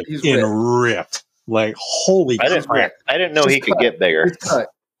massive, ripped. Like holy crap! I didn't know he could get bigger.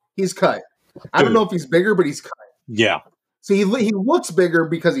 He's cut. I don't know if he's bigger, but he's cut. Yeah. So he looks bigger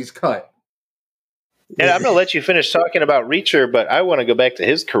because he's cut. And I'm going to let you finish talking about Reacher, but I want to go back to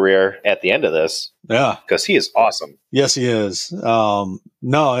his career at the end of this. Yeah. Because he is awesome. Yes, he is.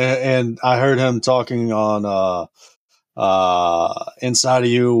 No, and I heard him talking on Inside of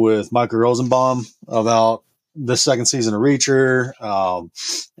You with Michael Rosenbaum about the second season of Reacher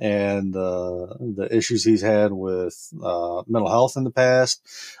and the issues he's had with mental health in the past,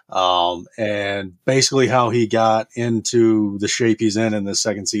 and basically how he got into the shape he's in this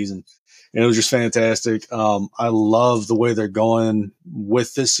second season. And it was just fantastic. I love the way they're going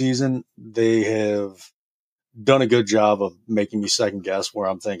with this season. They have done a good job of making me second guess where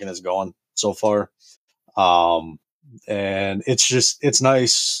I'm thinking it's going so far. And it's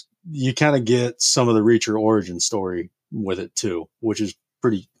nice. You kind of get some of the Reacher origin story with it too, which is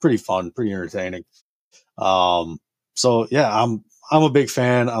pretty fun, pretty entertaining. So yeah, I'm a big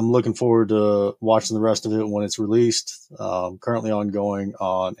fan. I'm looking forward to watching the rest of it when it's released. Currently ongoing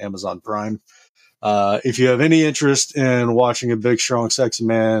on Amazon Prime. If you have any interest in watching a big, strong, sexy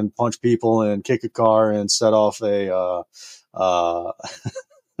man punch people and kick a car and set off a the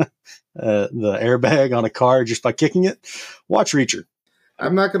airbag on a car just by kicking it. Watch Reacher.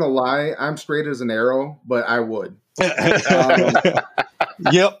 I'm not gonna lie, I'm straight as an arrow, but I would.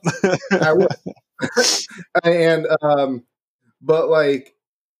 Yep, I would. And but like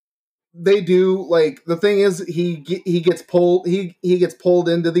they do, like the thing is he gets pulled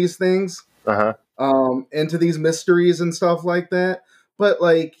into these things, into these mysteries and stuff like that. But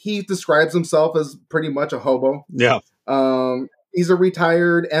like he describes himself as pretty much a hobo. Yeah. He's a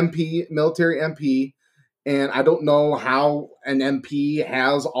retired MP, military MP, and I don't know how an MP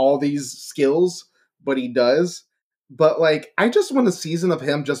has all these skills, but he does. But like, I just want a season of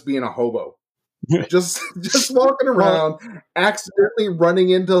him just being a hobo. just walking around, accidentally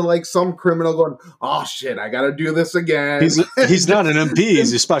running into like some criminal, going, "Oh shit, I got to do this again." He's not an MP;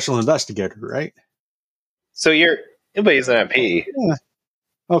 he's a special investigator, right? So he's an MP. Yeah.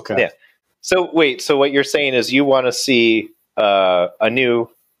 Okay. Yeah. So wait. So what you're saying is you want to see a new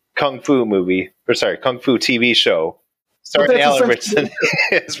kung fu kung fu TV show starring Alan Richardson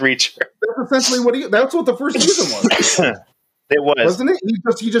as Reacher. That's essentially that's what the first season was. It was, wasn't it?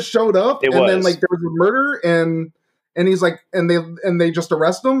 He just showed up, and then like there was a murder, and he's like, and they just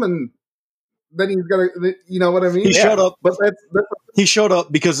arrest him, and then he's got to, you know what I mean? He showed up, but he showed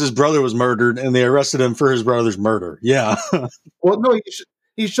up because his brother was murdered, and they arrested him for his brother's murder. Yeah. Well, no,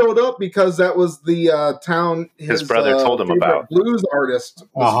 he showed up because that was the town his brother told him about. Blues artist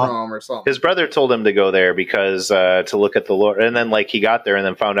was from, or something. His brother told him to go there because to look at the Lord, and then like he got there and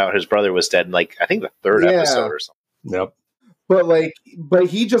then found out his brother was dead in like I think the third episode or something. Yep. But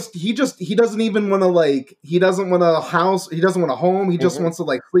he doesn't even want to, like, he doesn't want a house, he doesn't want a home, he just wants to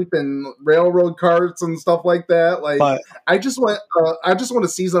like sleep in railroad carts and stuff like that. Like, I just want a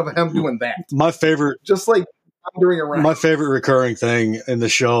season of him doing that. My favorite, just like wandering around. My favorite recurring thing in the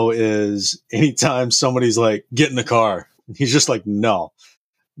show is anytime somebody's like, "Get in the car," and he's just like, "No."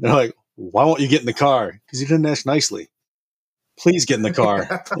 They're like, "Why won't you get in the car?" Because he didn't ask nicely. "Please get in the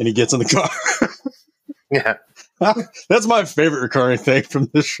car," and he gets in the car. Yeah. That's my favorite recurring thing from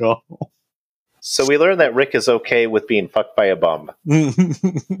this show. So we learned that Rick is okay with being fucked by a bum.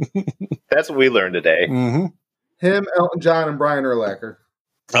 That's what we learned today. Mm-hmm. Him, Elton John, and Brian Urlacher.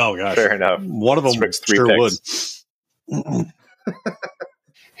 Oh gosh, fair enough. One of them Rick's sure picks. Would.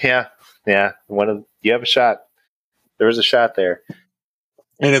 Yeah. You have a shot. There was a shot there,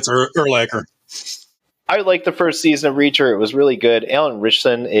 and it's Urlacher. I like the first season of Reacher. It was really good. Alan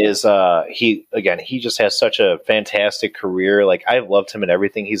Richardson is he just has such a fantastic career. Like, I've loved him in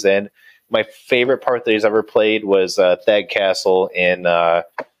everything he's in. My favorite part that he's ever played was Thad Castle in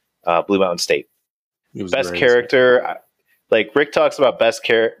Blue Mountain State. Best character. Like, Rick talks about best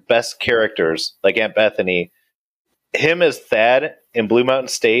characters, like Aunt Bethany. Him as Thad in Blue Mountain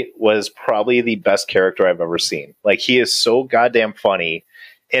State was probably the best character I've ever seen. Like, he is so goddamn funny.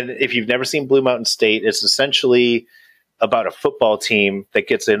 And if you've never seen Blue Mountain State, it's essentially about a football team that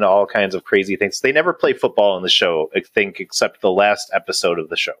gets into all kinds of crazy things. They never play football in the show, I think, except the last episode of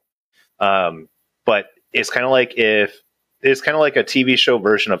the show. But it's kind of like a TV show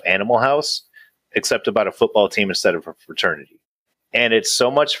version of Animal House, except about a football team instead of a fraternity. And it's so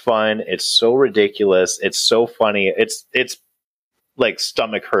much fun. It's so ridiculous. It's so funny. It's like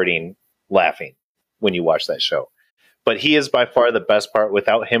stomach hurting laughing when you watch that show. But he is by far the best part.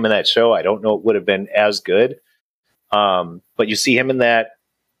 Without him in that show, I don't know it would have been as good. But you see him in that.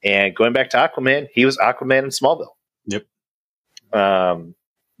 And going back to Aquaman, he was Aquaman in Smallville. Yep.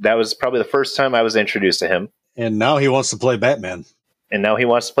 That was probably the first time I was introduced to him. And now he wants to play Batman.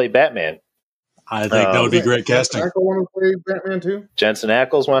 I think that would be great casting. Jensen Ackles want to play Batman too? Jensen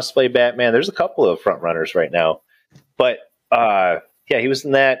Ackles wants to play Batman. There's a couple of front runners right now. But yeah, he was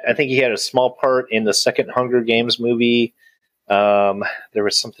in that. I think he had a small part in the second Hunger Games movie. There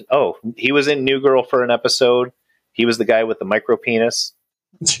was something. Oh, he was in New Girl for an episode. He was the guy with the micro penis.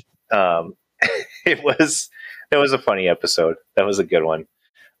 It was a funny episode. That was a good one.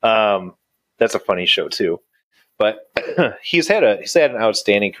 That's a funny show too. But he's had an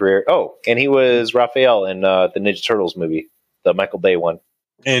outstanding career. Oh, and he was Raphael in the Ninja Turtles movie, the Michael Bay one.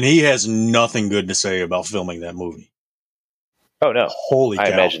 And he has nothing good to say about filming that movie. Oh, no. Holy cow. I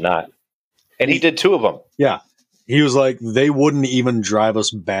imagine not. And he did 2 of them. Yeah. He was like, they wouldn't even drive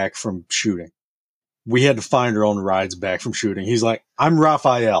us back from shooting. We had to find our own rides back from shooting. He's like, I'm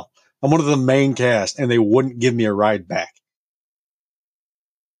Raphael. I'm one of the main cast, and they wouldn't give me a ride back.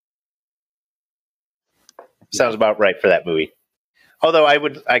 Sounds about right for that movie. Although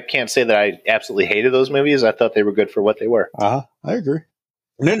I can't say that I absolutely hated those movies. I thought they were good for what they were. I agree.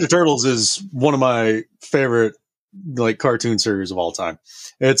 Ninja Turtles is one of my favorite like cartoon series of all time.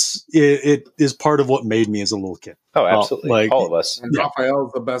 It is part of what made me as a little kid. Oh, absolutely. Like all of us. And Raphael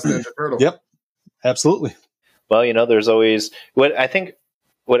is the best Ninja Turtle. Yep. Absolutely. Well, there's always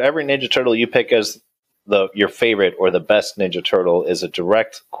whatever Ninja Turtle you pick as your favorite or the best Ninja Turtle is a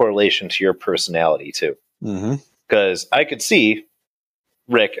direct correlation to your personality too. Because I could see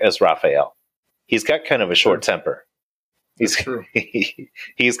Rick as Raphael. He's got kind of a short temper. He's true.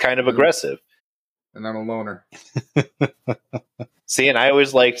 He's kind of aggressive. And I'm a loner. See, and I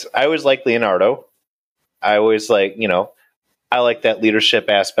always liked Leonardo. I always I like that leadership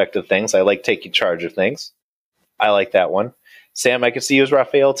aspect of things. I like taking charge of things. I like that one. Sam, I could see you as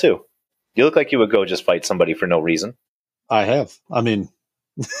Raphael too. You look like you would go just fight somebody for no reason. I have. I mean,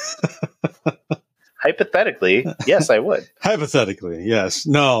 hypothetically, yes, I would. Hypothetically, yes.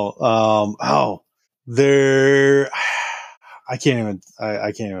 No. I can't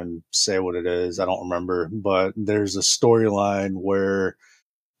even say what it is. I don't remember, but there's a storyline where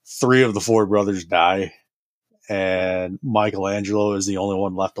 3 of the 4 brothers die, and Michelangelo is the only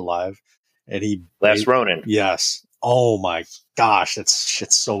one left alive. And Last Ronin. Yes. Oh my gosh,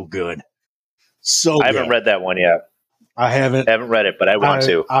 shit's so good. So I haven't read that one yet. I haven't read it, but I want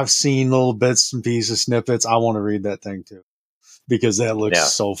to. I've seen little bits and pieces, snippets. I want to read that thing too, because that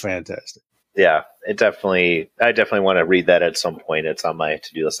looks so fantastic. Yeah, I definitely want to read that at some point. It's on my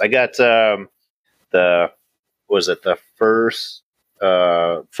to-do list. I got the first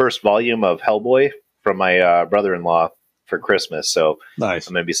volume of Hellboy from my brother-in-law for Christmas. So nice.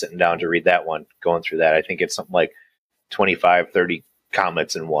 I'm going to be sitting down to read that one, going through that. I think it's something like 25, 30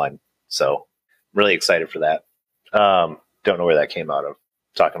 comics in one. So I'm really excited for that. Don't know where that came out of.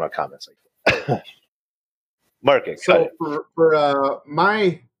 Talking about comics. Market. So for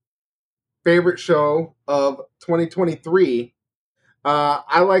my favorite show of 2023,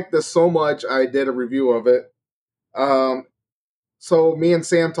 I like this so much, I did a review of it. So me and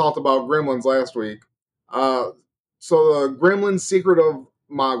Sam talked about Gremlins last week. So the Gremlins Secret of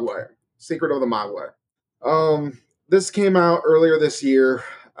the Mogwai. This came out earlier this year.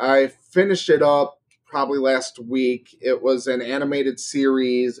 I finished it up probably last week. It was an animated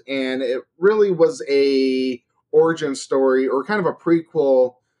series, and it really was a origin story or kind of a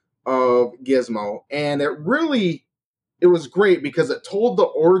prequel of Gizmo. And it was great because it told the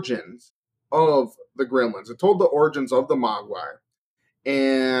origins of the Gremlins. It told the origins of the Mogwai.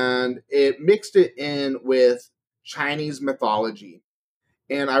 And it mixed it in with Chinese mythology.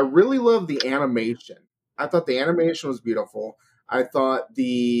 And I really love the animation. I thought the animation was beautiful. I thought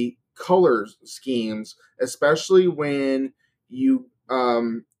the colors schemes, especially when you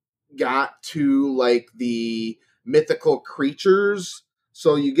got to like the mythical creatures.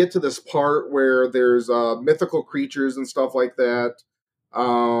 So you get to this part where there's mythical creatures and stuff like that.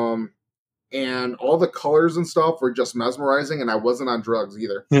 And all the colors and stuff were just mesmerizing, and I wasn't on drugs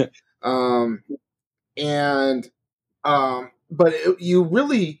either. Yeah. But it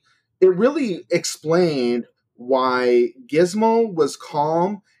really explained why Gizmo was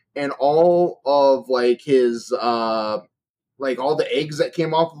calm, and all of like his like all the eggs that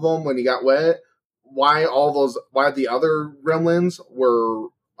came off of him when he got wet, why the other gremlins were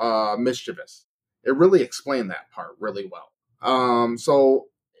mischievous. It really explained that part really well. So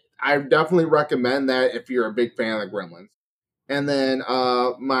I definitely recommend that if you're a big fan of the Gremlins. And then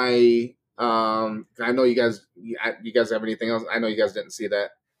I know you guys have anything else? I know you guys didn't see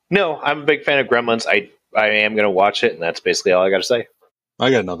that. No, I'm a big fan of Gremlins. I am going to watch it, and that's basically all I got to say. I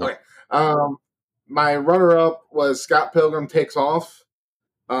got nothing. Okay. My runner-up was Scott Pilgrim Takes Off.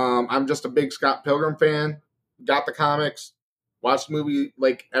 I'm just a big Scott Pilgrim fan. Got the comics, watched the movie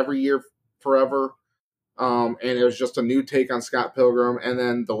like every year forever. And it was just a new take on Scott Pilgrim. And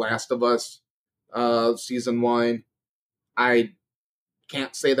then The Last of Us, season 1. I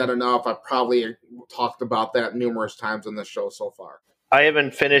can't say that enough. I've probably talked about that numerous times in this show so far. I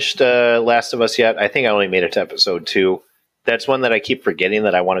haven't finished Last of Us yet. I think I only made it to episode 2. That's one that I keep forgetting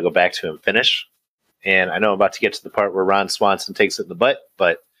that I want to go back to and finish. And I know I'm about to get to the part where Ron Swanson takes it in the butt,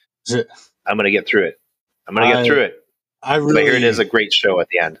 but I'm going to get through it. I hear it is a great show at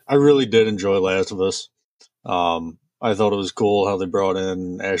the end. I really did enjoy Last of Us. I thought it was cool how they brought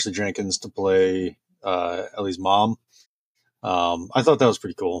in Ashley Jenkins to play Ellie's mom. I thought that was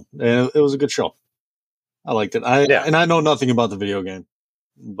pretty cool. And it was a good show. I liked it. And I know nothing about the video game,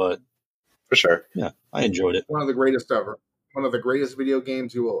 but for sure. Yeah, I enjoyed it. One of the greatest ever. One of the greatest video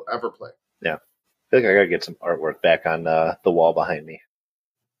games you will ever play. Yeah. I think I got to get some artwork back on the wall behind me.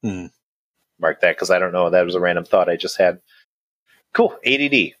 Mark that, because I don't know. That was a random thought I just had. Cool.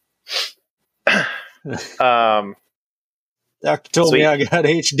 ADD. Doctor told me I got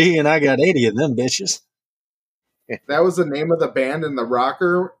HD and I got 80 of them bitches. That was the name of the band in the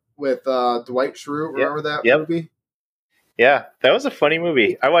rocker with Dwight Schrute. Remember that movie? Yeah, that was a funny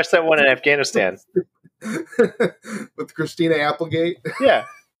movie. I watched that one in Afghanistan. With Christina Applegate. Yeah.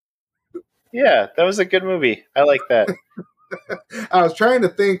 Yeah, that was a good movie. I like that. I was trying to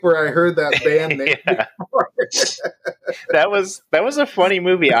think where I heard that band name before. that was a funny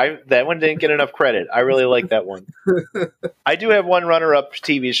movie. That one didn't get enough credit. I really like that one. I do have one runner-up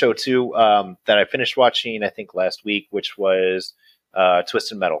TV show too that I finished watching I think last week, which was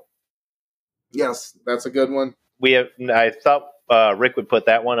Twisted Metal. Yes, that's a good one. I thought Rick would put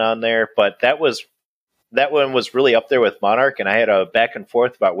that one on there, but that one was really up there with Monarch, and I had a back and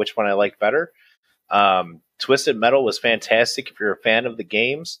forth about which one I liked better. Twisted Metal was fantastic. If you're a fan of the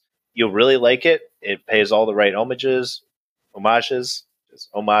games, you'll really like it. It pays all the right homages. But Homage.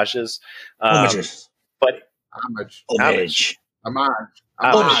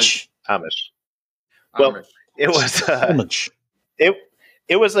 Well,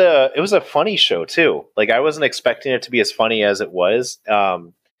 it was a funny show too. Like I wasn't expecting it to be as funny as it was.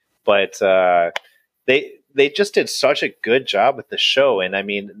 But they just did such a good job with the show, and I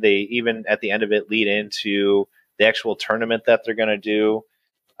mean, they even at the end of it lead into the actual tournament that they're going to do.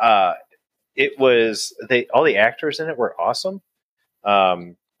 All the actors in it were awesome.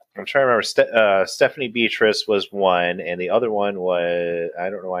 I'm trying to remember. Stephanie Beatrice was one, and the other one was, I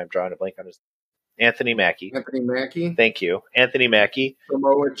don't know why I'm drawing a blank on his. Anthony Mackie. Thank you, Anthony Mackie.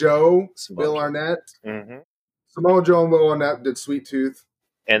 Samoa Joe, Will Arnett. Mm-hmm. Samoa Joe and Will Arnett did Sweet Tooth,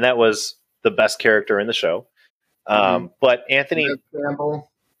 and that was the best character in the show. But Anthony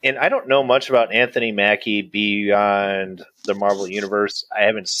Campbell. And I don't know much about Anthony Mackie beyond the Marvel Universe. I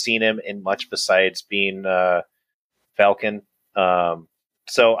haven't seen him in much besides being Falcon.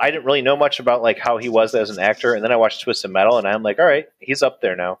 So I didn't really know much about like how he was as an actor. And then I watched Twisted Metal, and I'm like, all right, he's up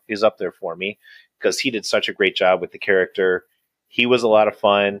there now. He's up there for me because he did such a great job with the character. He was a lot of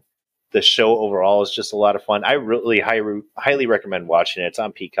fun. The show overall is just a lot of fun. I really highly recommend watching it. It's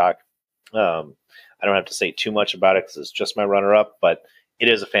on Peacock. I don't have to say too much about it because it's just my runner-up, but it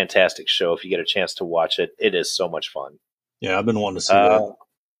is a fantastic show. If you get a chance to watch it, it is so much fun. Yeah, I've been wanting to see that.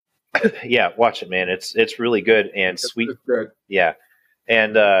 Yeah, watch it, man. It's really good and sweet. Good. Yeah,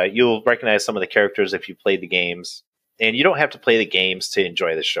 and you'll recognize some of the characters if you play the games. And you don't have to play the games to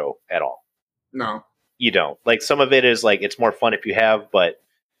enjoy the show at all. No, you don't. Like some of it is like it's more fun if you have, but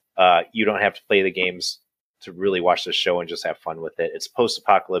you don't have to play the games to really watch the show and just have fun with it. It's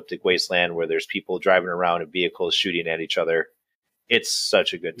post-apocalyptic wasteland where there's people driving around in vehicles shooting at each other. It's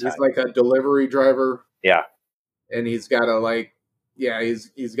such a good time. He's like a delivery driver. Yeah. And he's got to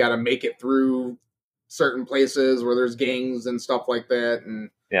he's got to make it through certain places where there's gangs and stuff like that.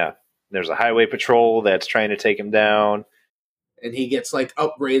 And yeah, there's a highway patrol that's trying to take him down. And he gets like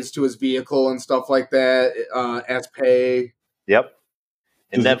upgrades to his vehicle and stuff like that as pay. Yep.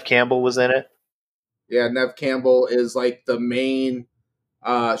 And Nev Campbell was in it. Yeah, Nev Campbell is like the main.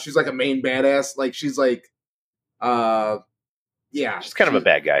 She's like a main badass. Like she's like, yeah, she's kind of a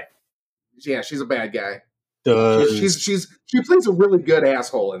bad guy. Yeah, she's a bad guy. She plays a really good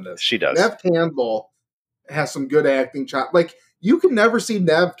asshole in this. She does. Nev Campbell has some good acting chop. Like you can never see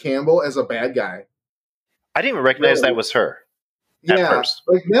Nev Campbell as a bad guy. I didn't even recognize that was her. Yeah, first.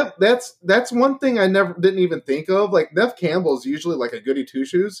 Like Nev, that's one thing I didn't even think of. Like Nev Campbell is usually like a goody two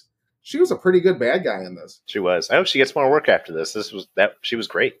shoes. She was a pretty good bad guy in this. She was. I hope she gets more work after this. She was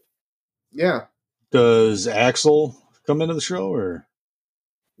great. Yeah. Does Axel come into the show or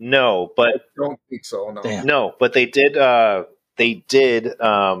no? But I don't think so. No. Damn. No, but they did. They did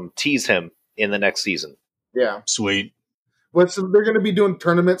tease him in the next season. Yeah. Sweet. So they're going to be doing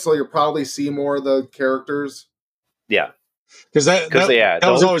tournaments, so you'll probably see more of the characters. Yeah. Because that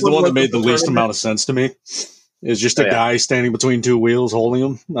was always the one that made the least amount of sense to me. It's just a guy standing between two wheels holding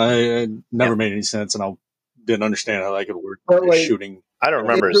them. It never made any sense, and I didn't understand how that could work. Shooting. I don't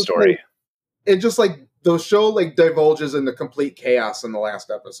remember his story. It just like the show like divulges into complete chaos in the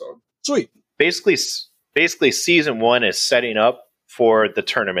last episode. Sweet. Basically, season 1 is setting up for the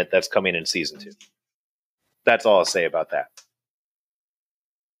tournament that's coming in season 2. That's all I'll say about that.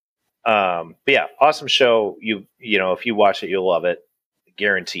 But yeah, awesome show. You know, if you watch it, you'll love it,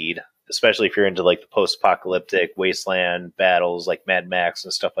 guaranteed. Especially if you're into like the post-apocalyptic wasteland battles, like Mad Max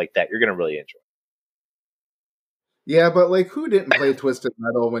and stuff like that, you're gonna really enjoy. Yeah, but like, who didn't play Twisted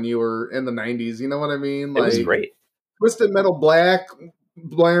Metal when you were in the '90s? You know what I mean? Like, it was great. Twisted Metal Black,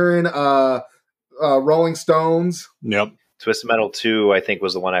 blaring, Rolling Stones. Yep. Twisted Metal 2, I think,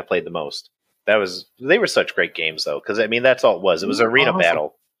 was the one I played the most. They were such great games though, because I mean that's all it was. It was arena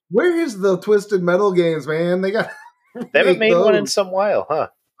battle. Where is the Twisted Metal games, man? They haven't made one in some while, huh?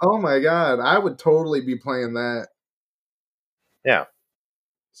 Oh my god, I would totally be playing that. Yeah.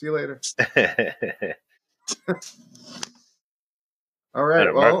 See you later. All right.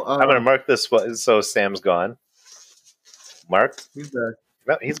 I'm going to mark this one so Sam's gone. Mark? He's back.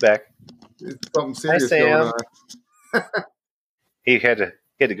 No, he's back. There's something serious going on. He had to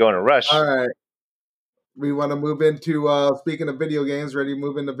go in a rush. All right. We want to move into speaking of video games. Ready to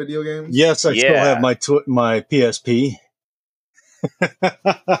move into video games? Yes, I still have my PSP.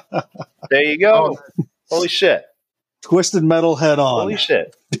 There you go. Oh, holy shit. Twisted Metal Head On. Holy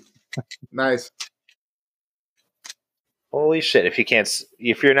shit. Nice. Holy shit.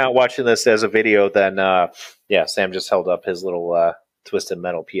 If you're not watching this as a video, then Sam just held up his little Twisted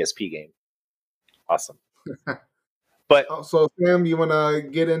Metal PSP game. Awesome. But so Sam, you want to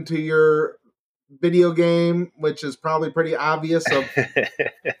get into your video game, which is probably pretty obvious of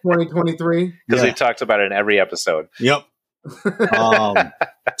 2023? Because we talked about it in every episode. Yep.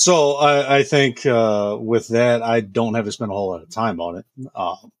 So I think with that, I don't have to spend a whole lot of time on it.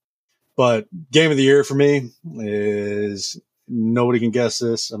 But game of the year for me is, nobody can guess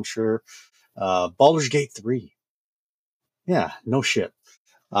this, I'm sure, Baldur's Gate 3. Yeah, no shit.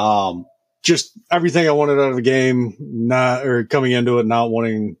 Just everything I wanted out of the game, coming into it, not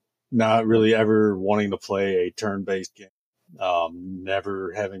really ever wanting to play a turn-based game.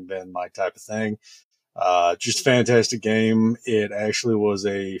 Never having been my type of thing. Just fantastic game. It actually was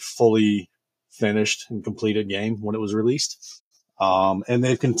a fully finished and completed game when it was released. And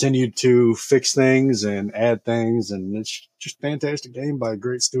they've continued to fix things and add things, and it's just a fantastic game by a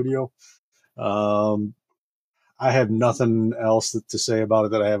great studio. I have nothing else to say about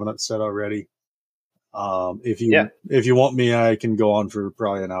it that I haven't said already. If you want me, I can go on for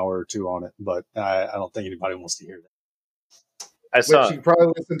probably an hour or two on it, but I don't think anybody wants to hear that. Which you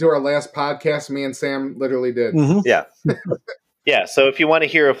probably listened to our last podcast. Me and Sam literally did. Mm-hmm. Yeah. Yeah. So if you want to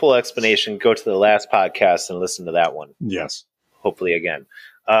hear a full explanation, go to the last podcast and listen to that one. Yes. Hopefully again.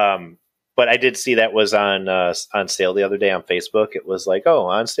 But I did see that was on sale the other day on Facebook. It was like, oh,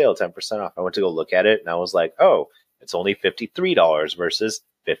 on sale, 10% off. I went to go look at it, and I was like, oh, it's only $53 versus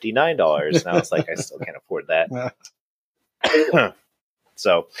 $59. And I was like, I still can't afford that.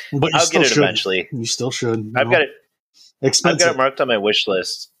 So I'll get it eventually. You still should. I've got it. Expensive. I've got it marked on my wish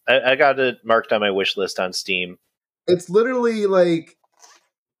list. I got it marked on my wish list on Steam. It's literally like,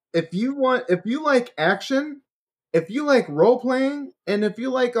 if you like action, if you like role playing, and if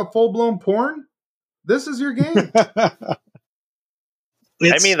you like a full blown porn, this is your game.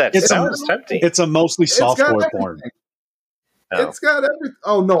 That sounds tempting. It's a mostly softcore porn. Oh. It's got everything.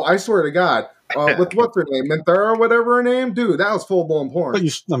 Oh no, I swear to God, with what's her name, Minthara, whatever her name, dude, that was full blown porn. But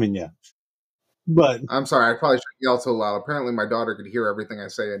yeah. But I'm sorry, I probably shouldn't yell so loud. Apparently, my daughter could hear everything I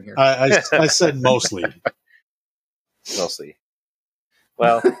say in here. I said mostly. Mostly.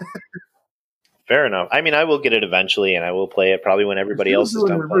 Well, fair enough. I mean, I will get it eventually, and I will play it probably when everybody else is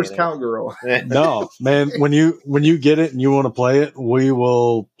done reverse playing cowgirl. No, man. When you get it and you want to play it, we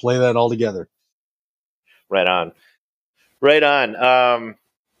will play that all together. Right on. Right on.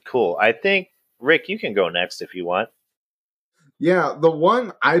 Cool. I think Rick, you can go next if you want. Yeah, the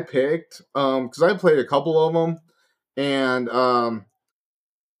one I picked, because I played a couple of them, and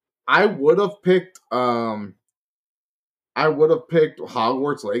I would have picked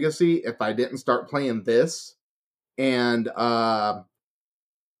Hogwarts Legacy if I didn't start playing this. And I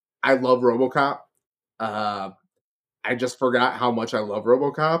love RoboCop. I just forgot how much I love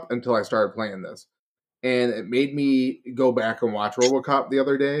RoboCop until I started playing this. And it made me go back and watch RoboCop the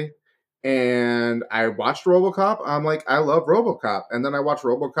other day. And I watched RoboCop. I'm like, I love RoboCop. And then I watched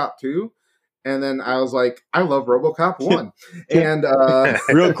RoboCop 2. And then I was like, I love RoboCop 1. And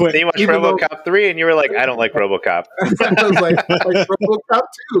real quick, then you watched RoboCop 3 and you were like, I don't like RoboCop. I was like RoboCop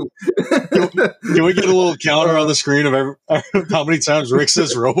 2. Can we get a little counter on the screen of how many times Rick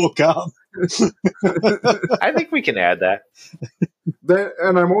says RoboCop? I think we can add that.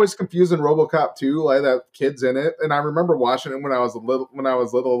 And I'm always confusing RoboCop 2, like that kid's in it. And I remember watching it when I was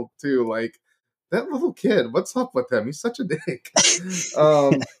little too. Like, that little kid, what's up with him? He's such a dick.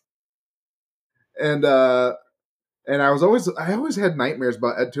 And I always had nightmares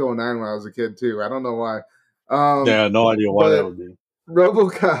about Ed 209 when I was a kid too. I don't know why. Yeah, no idea why that would be.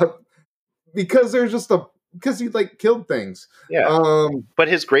 RoboCop, because he like killed things. Yeah. But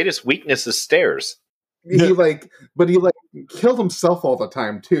his greatest weakness is stairs. He killed himself all the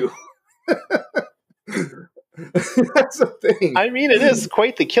time too. That's the thing. I mean, it is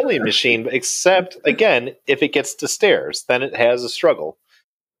quite the killing machine, except again, if it gets to stairs, then it has a struggle.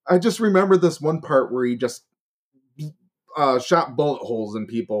 I just remember this one part where he just shot bullet holes in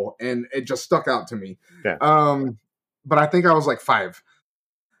people, and it just stuck out to me. Yeah. But I think I was like 5.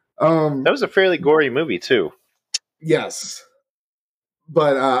 That was a fairly gory movie too. Yes.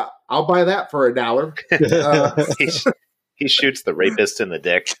 but I'll buy that for $1. He shoots the rapist in the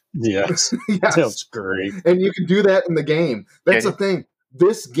dick. Yes. Yes. That's great. And you can do that in the game. That's the thing.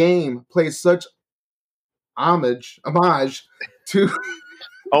 This game plays such homage to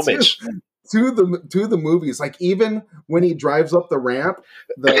homage to the movies. Like even when he drives up the ramp,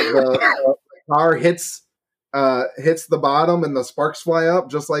 the car hits the bottom and the sparks fly up,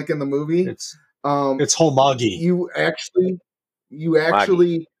 just like in the movie. It's homage. You actually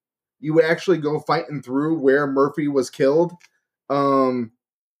go fighting through where Murphy was killed.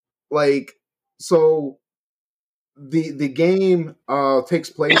 Like so the game takes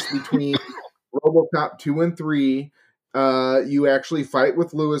place between RoboCop 2 and 3. You actually fight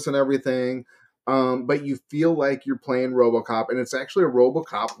with Lewis and everything, but you feel like you're playing RoboCop, and it's actually a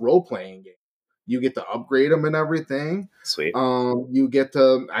RoboCop role-playing game. You get to upgrade them and everything. Sweet. I get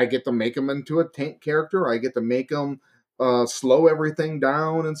to make him into a tank character. I get to make him slow everything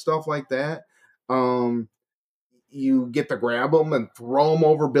down and stuff like that. You get to grab them and throw them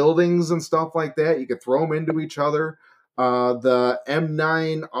over buildings and stuff like that. You could throw them into each other. The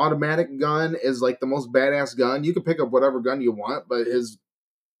M9 automatic gun is like the most badass gun. You can pick up whatever gun you want, but his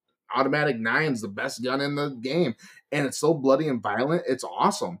automatic 9 is the best gun in the game, and it's so bloody and violent. It's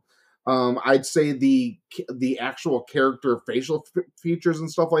awesome. I'd say the actual character facial features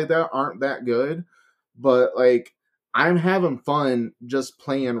and stuff like that aren't that good, but like I'm having fun just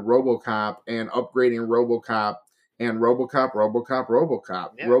playing RoboCop and upgrading RoboCop and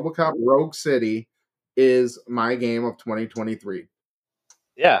RoboCop. Yeah. RoboCop Rogue City is my game of 2023.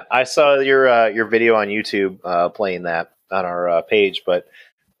 Yeah, I saw your video on YouTube playing that on our page, but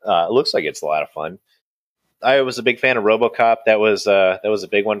it looks like it's a lot of fun. I was a big fan of RoboCop. That was a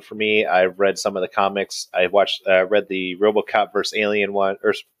big one for me. I've read some of the comics. I read the RoboCop versus Alien one,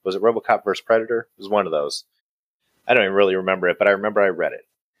 or was it RoboCop versus Predator? It was one of those. I don't even really remember it, but I remember I read it.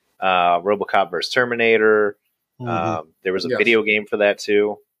 RoboCop versus Terminator. Mm-hmm. There was a video game for that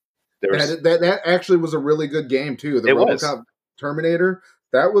too. That actually was a really good game too. The RoboCop Terminator.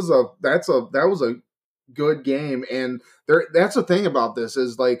 That was a good game, and that's the thing about this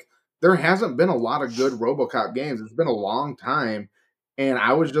is like there hasn't been a lot of good RoboCop games. It's been a long time, and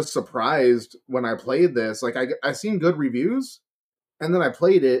I was just surprised when I played this. Like I seen good reviews, and then I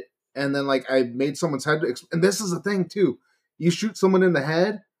played it, and then like I made someone's head. And this is the thing too: you shoot someone in the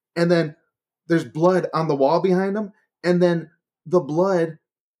head, and then there's blood on the wall behind them, and then the blood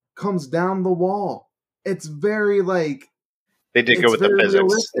comes down the wall. It's very like they did go with the physics.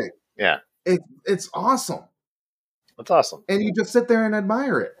 Realistic. Yeah, it's awesome. That's awesome. And you just sit there and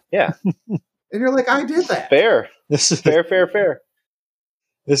admire it. Yeah, and you're like, I did that. Fair. This is fair.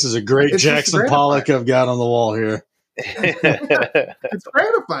 This is a great Jackson Pollock I've got on the wall here. It's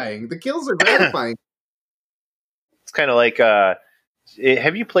gratifying. The kills are gratifying. It's kind of like,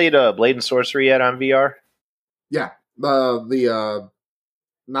 have you played Blade and Sorcery yet on VR? Yeah,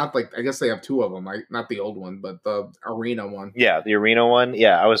 not like, I guess they have two of them. Not the old one, but the arena one. Yeah, the arena one.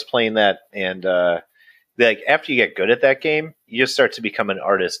 Yeah, I was playing that, and like after you get good at that game, you just start to become an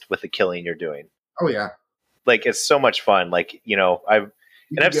artist with the killing you're doing. Oh yeah, like it's so much fun. Like I've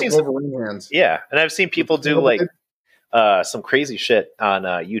seen Wolverine hands. Yeah, and I've seen people do like some crazy shit on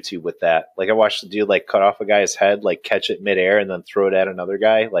YouTube with that. Like I watched the dude like cut off a guy's head, like catch it midair, and then throw it at another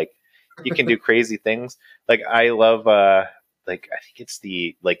guy. Like you can do crazy things. Like I love. Like I think it's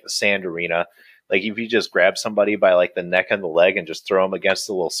the sand arena. Like if you just grab somebody by like the neck and the leg and just throw them against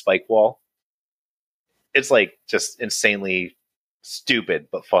the little spike wall, it's like just insanely stupid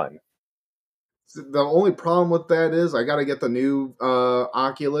but fun. The only problem with that is I got to get the new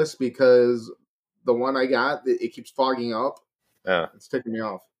Oculus because the one I got it keeps fogging up. Yeah, it's ticking me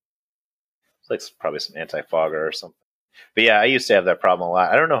off. It's like probably some anti-fogger or something. But yeah, I used to have that problem a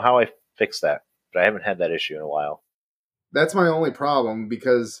lot. I don't know how I fixed that, but I haven't had that issue in a while. That's my only problem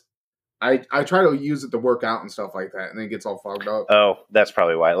because I try to use it to work out and stuff like that, and then it gets all fogged up. Oh, that's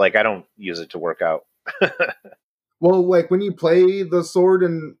probably why. Like, I don't use it to work out. Well, like when you play the sword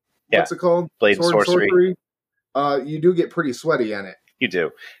and what's it called? Blade and Sorcery. You do get pretty sweaty in it. You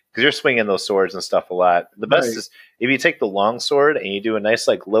do. Because you're swinging those swords and stuff a lot. The best is if you take the long sword and you do a nice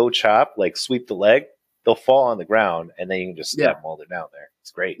like low chop, like sweep the leg, they'll fall on the ground, and then you can just stab them while they're down there.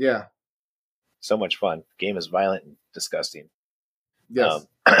 It's great. Yeah. So much fun. The game is violent and disgusting. Yes,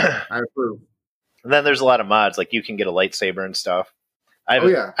 I approve. And then there's a lot of mods, like you can get a lightsaber and stuff. I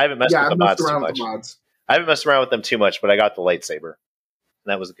haven't messed with the mods too much. I haven't messed around with them too much, but I got the lightsaber, and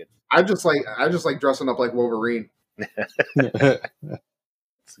that was good. I just like dressing up like Wolverine. It's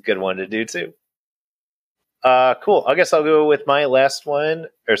a good one to do too. Cool. I guess I'll go with my last one.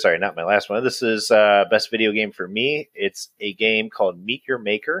 Or sorry, not my last one. This is best video game for me. It's a game called Meet Your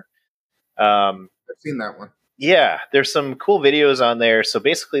Maker. I've seen that one. Yeah, there's some cool videos on there. So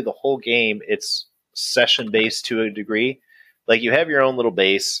basically, the whole game it's session based to a degree. Like you have your own little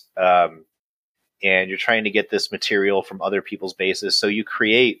base, and you're trying to get this material from other people's bases. So you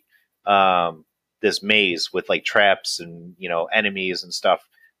create this maze with like traps and enemies and stuff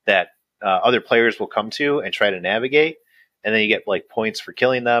that other players will come to and try to navigate, and then you get like points for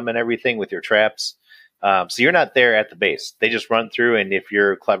killing them and everything with your traps. So you're not there at the base; they just run through, and if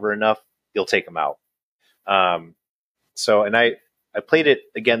you're clever enough, you'll take them out. And I played it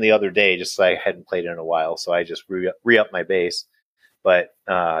again the other day, just so I hadn't played it in a while, so I just re-up my base. But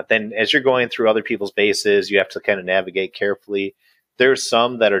then as you're going through other people's bases, you have to kind of navigate carefully. There's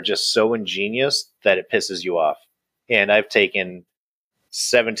some that are just so ingenious that it pisses you off. And I've taken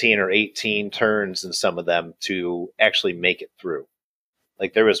 17 or 18 turns in some of them to actually make it through.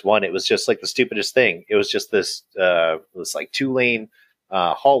 Like there was one, it was just like the stupidest thing. It was just this like 2-lane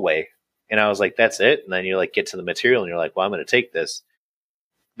hallway. And I was like, that's it. And then you like get to the material and you're like, well, I'm going to take this.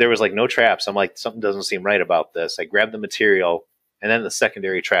 There was like no traps. I'm like, something doesn't seem right about this. I grabbed the material and then the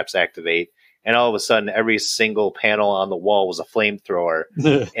secondary traps activate. And all of a sudden, every single panel on the wall was a flamethrower.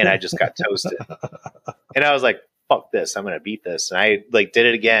 And I just got toasted. And I was like, fuck this. I'm going to beat this. And I like did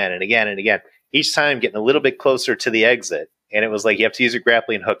it again and again and again. Each time getting a little bit closer to the exit. And it was like, you have to use your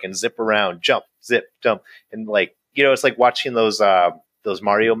grappling hook and zip around, jump, zip, jump. And like, it's like watching those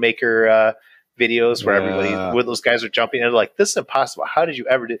Mario Maker videos where where those guys are jumping and they're like, this is impossible. How did you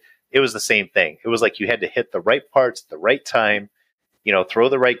ever do? It was the same thing. It was like you had to hit the right parts at the right time, throw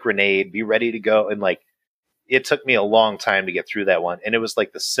the right grenade, be ready to go. And like, it took me a long time to get through that one. And it was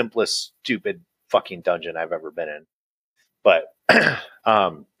like the simplest, stupid fucking dungeon I've ever been in. But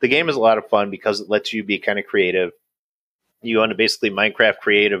the game is a lot of fun because it lets you be kind of creative. You go into basically Minecraft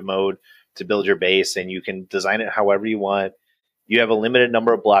creative mode to build your base and you can design it however you want. You have a limited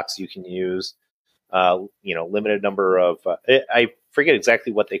number of blocks you can use, limited number of, I forget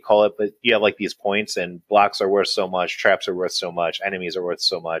exactly what they call it, but you have like these points and blocks are worth so much, traps are worth so much, enemies are worth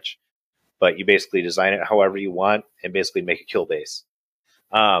so much, but you basically design it however you want and basically make a kill base.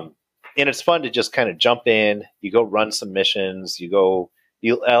 And it's fun to just kind of jump in, you go run some missions,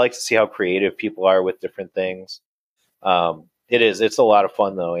 I like to see how creative people are with different things. It's a lot of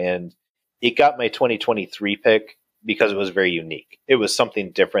fun though. And it got my 2023 pick because it was very unique. It was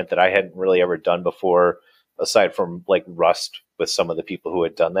something different that I hadn't really ever done before, aside from like Rust with some of the people who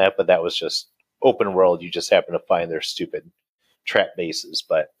had done that. But that was just open world. You just happen to find their stupid trap bases.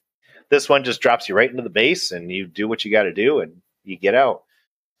 But this one just drops you right into the base and you do what you got to do and you get out.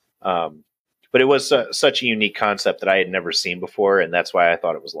 But it was such a unique concept that I had never seen before. And that's why I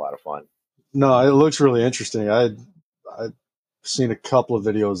thought it was a lot of fun. No, it looks really interesting. I've seen a couple of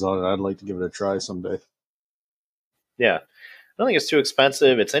videos on it. I'd like to give it a try someday. Yeah, I don't think it's too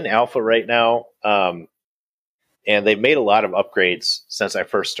expensive. It's in alpha right now, and they've made a lot of upgrades since I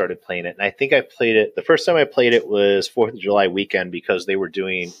first started playing it. And I think I played it the first time I played it was 4th of July weekend because they were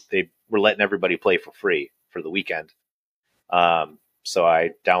letting everybody play for free for the weekend. So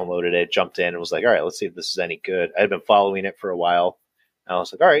I downloaded it, jumped in, and was like, all right, let's see if this is any good. I'd been following it for a while, and I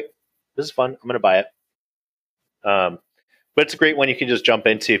was like, all right, this is fun. I'm going to buy it. But it's a great one you can just jump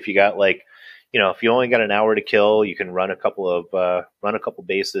into if you got like. If you only got an hour to kill, you can run a couple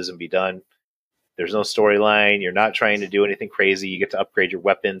bases and be done. There's no storyline. You're not trying to do anything crazy. You get to upgrade your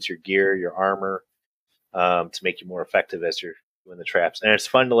weapons, your gear, your armor to make you more effective as you're doing the traps. And it's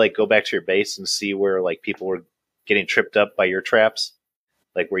fun to like go back to your base and see where like people were getting tripped up by your traps,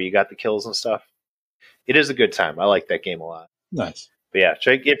 like where you got the kills and stuff. It is a good time. I like that game a lot. Nice. But yeah,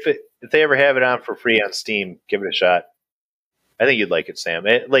 if they ever have it on for free on Steam, give it a shot. I think you'd like it, Sam.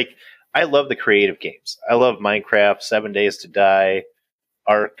 I love the creative games. I love Minecraft, 7 Days to Die,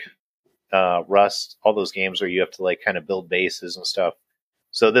 Ark, Rust, all those games where you have to like kind of build bases and stuff.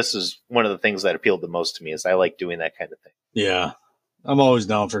 So this is one of the things that appealed the most to me is I like doing that kind of thing. Yeah. I'm always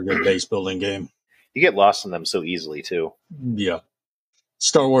down for a good base building game. You get lost in them so easily too. Yeah.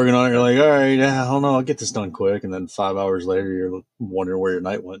 Start working on it. You're like, all right, I don't know. I'll get this done quick. And then 5 hours later, you're wondering where your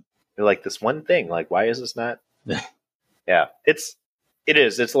night went. You're like, this one thing, like, why is this not? Yeah.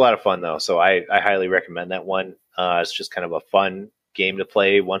 It's a lot of fun though. So I highly recommend that one. It's just kind of a fun game to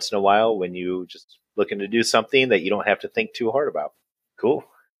play once in a while when you just looking to do something that you don't have to think too hard about. Cool.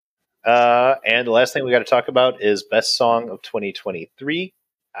 And the last thing we got to talk about is best song of 2023.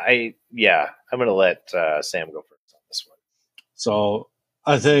 I'm going to let Sam go first on this one. So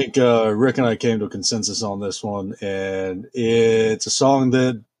I think Rick and I came to a consensus on this one, and it's a song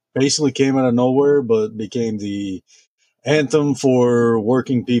that basically came out of nowhere, but became the anthem for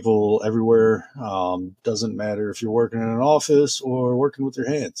working people everywhere. Doesn't matter if you're working in an office or working with your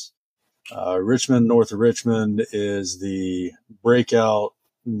hands. Richmond, North of Richmond is the breakout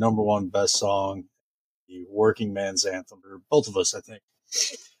number one best song, the working man's anthem for both of us, I think.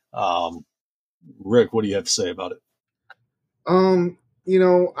 Rick, what do you have to say about it? I'm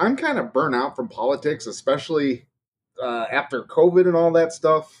kind of burnt out from politics, especially after COVID and all that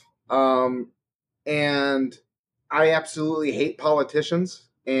stuff. And I absolutely hate politicians.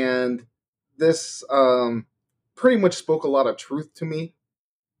 And this pretty much spoke a lot of truth to me,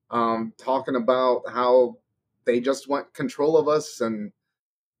 talking about how they just want control of us and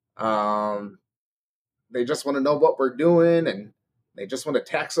um, they just want to know what we're doing and they just want to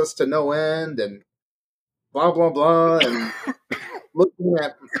tax us to no end and blah, blah, blah. And looking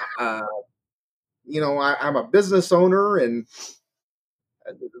at, I'm a business owner and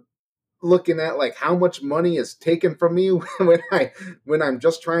looking at like how much money is taken from me when I'm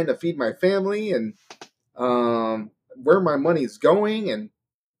just trying to feed my family and where my money's going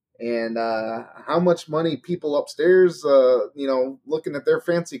and how much money people upstairs looking at their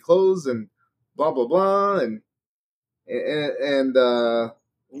fancy clothes and blah blah blah and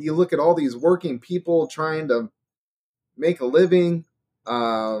you look at all these working people trying to make a living,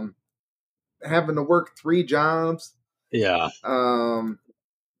 having to work 3 jobs, Yeah.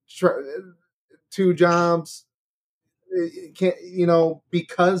 Try, 2 jobs, can't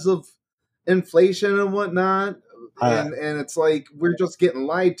because of inflation and whatnot, and it's like we're just getting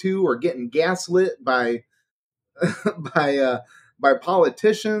lied to or getting gaslit by by by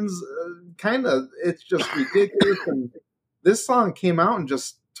politicians. Kind of, it's just ridiculous. And this song came out and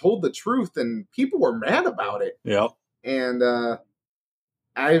just told the truth, and people were mad about it. Yep. And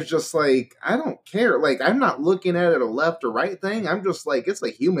I was just like, I don't care. Like, I'm not looking at it a left or right thing. I'm just like, it's a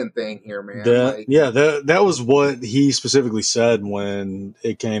human thing here, man. That was what he specifically said when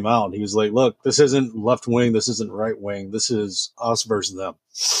it came out. He was like, look, this isn't left wing. This isn't right wing. This is us versus them.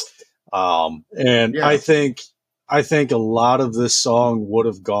 I think a lot of this song would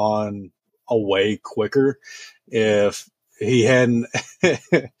have gone away quicker if he hadn't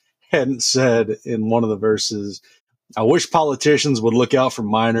said in one of the verses, I wish politicians would look out for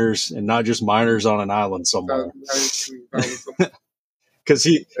minors and not just minors on an island somewhere. Because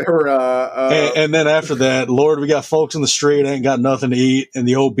and then after that, Lord, we got folks in the street ain't got nothing to eat, and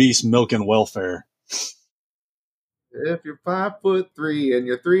the obese milking welfare. If you're 5'3" and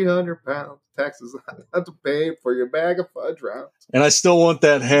you're 300 pounds, taxes have to pay for your bag of fudge rounds. And I still want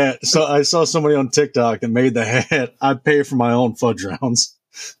that hat. So I saw somebody on TikTok that made the hat. I pay for my own fudge rounds.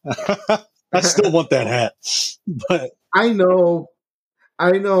 I still want that hat, but I know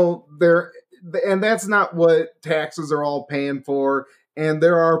there, and that's not what taxes are all paying for. And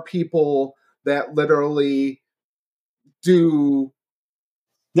there are people that literally do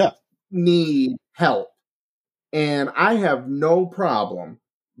need help. And I have no problem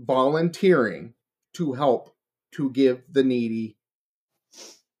volunteering to help to give the needy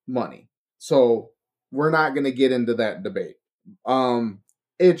money. So we're not going to get into that debate.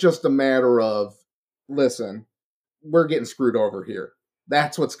 It's just a matter of, listen, we're getting screwed over here.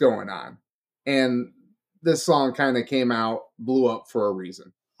 That's what's going on. And this song kind of came out, blew up for a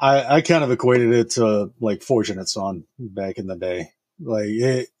reason. I kind of equated it to like Fortunate Son back in the day. Like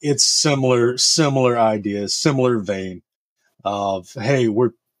it's similar ideas, similar vein of, hey,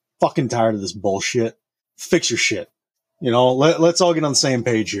 we're fucking tired of this bullshit. Fix your shit. Let's all get on the same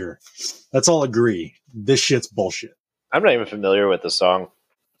page here. Let's all agree. This shit's bullshit. I'm not even familiar with the song.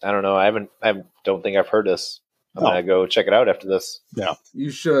 I don't know. I don't think I've heard this. I'm gonna go check it out after this. Yeah,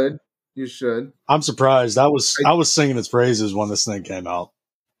 you should. I'm surprised. I was singing its praises when this thing came out.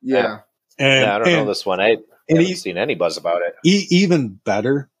 Yeah, I don't know this one. I haven't seen any buzz about it. Even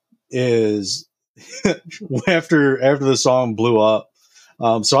better is after the song blew up.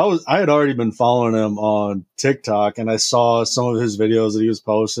 So I had already been following him on TikTok, and I saw some of his videos that he was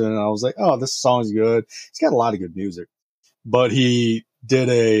posting, and I was like, oh, this song's good. He's got a lot of good music. But he did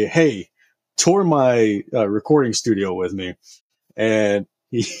hey, tour my recording studio with me, and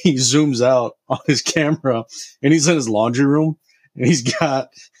he zooms out on his camera, and he's in his laundry room, and he's got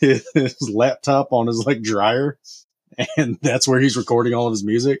his laptop on his like dryer, and that's where he's recording all of his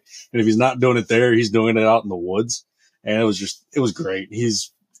music. And if he's not doing it there, he's doing it out in the woods. And it was great.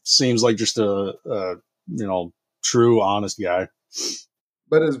 Seems like just a true, honest guy.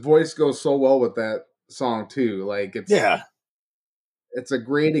 But his voice goes so well with that song too. Like it's a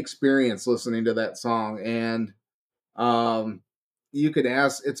great experience listening to that song. And you could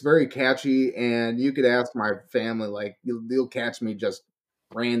ask, it's very catchy, and you could ask my family, like you'll catch me just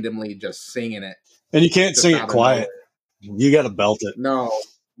randomly just singing it. And you can't sing it quiet. You got to belt it. No,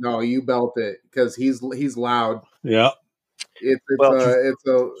 you belt it because he's loud. Yeah. You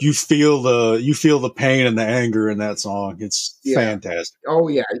feel the pain and the anger in that song. It's fantastic. Oh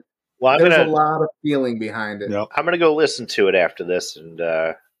yeah. Well, there's a lot of feeling behind it. Yep. I'm gonna go listen to it after this, and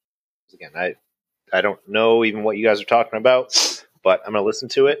again, I don't know even what you guys are talking about, but I'm gonna listen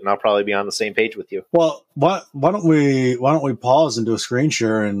to it, and I'll probably be on the same page with you. Well, why don't we pause and do a screen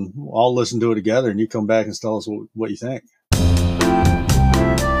share, and I'll listen to it together, and you come back and tell us what you think.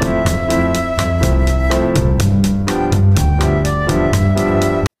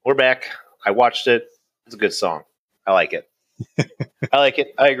 We're back. I watched it. It's a good song. I like it. I like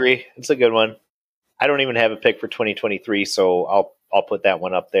it. I agree. It's a good one. I don't even have a pick for 2023, so I'll put that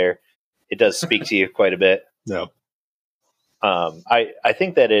one up there. It does speak to you quite a bit. Yeah. I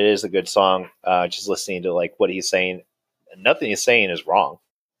think that it is a good song. Just listening to like what he's saying, nothing he's saying is wrong.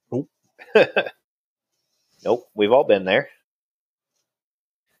 Nope. Nope. We've all been there.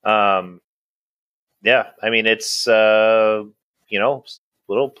 Yeah. I mean, it's a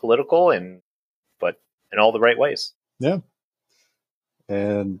little political but in all the right ways. Yeah.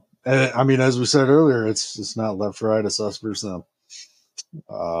 And I mean, as we said earlier, it's not left, right, it's us versus them.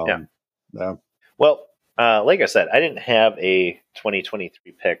 Yeah. Well, like I said, I didn't have a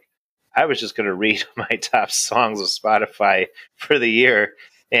 2023 pick. I was just going to read my top songs of Spotify for the year,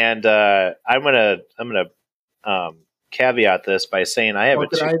 and I'm gonna caveat this by saying I have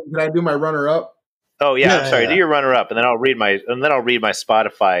Can I do my runner up? Oh yeah, I'm sorry. Do your runner up, and then I'll read my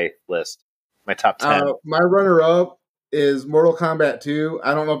Spotify list, my top 10. My runner up is Mortal Kombat 2.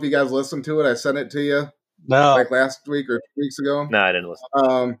 I don't know if you guys listened to it. I sent it to you like last week or 2 weeks ago. No, I didn't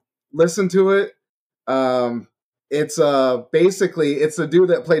listen. Listen to it. It's basically it's the dude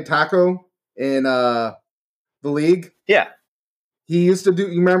that played Taco in the League. Yeah. He used to do.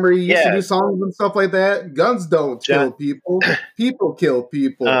 You remember he used to do songs and stuff like that. Guns don't kill people. People kill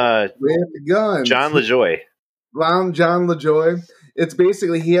people with guns. John LaJoy. John LaJoy. It's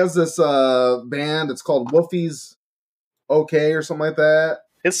basically he has this band. It's called Woofie's Okay or something like that.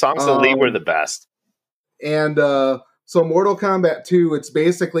 His songs in League were the best. And so Mortal Kombat 2. It's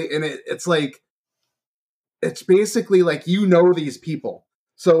basically it's basically like these people.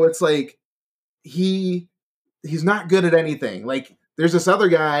 So it's like he's not good at anything. Like there's this other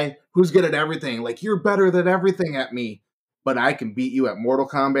guy who's good at everything. Like you're better than everything at me, but I can beat you at Mortal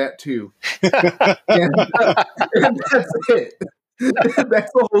Kombat 2. and that's it.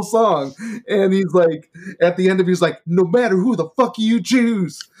 That's the whole song. And he's like, at the end of it, he's like, no matter who the fuck you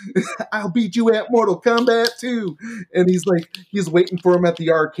choose, I'll beat you at Mortal Kombat 2. And he's like, he's waiting for him at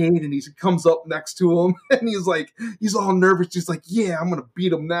the arcade, and he comes up next to him, and he's like, he's all nervous. He's like, yeah, I'm gonna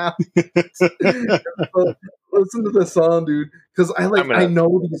beat him now. So, listen to this song, dude, because I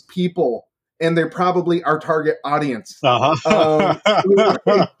know these people. And they're probably our target audience. Uh-huh.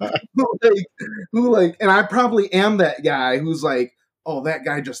 And I probably am that guy who's like, oh, that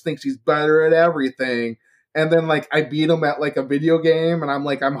guy just thinks he's better at everything. And then like I beat him at like a video game, and I'm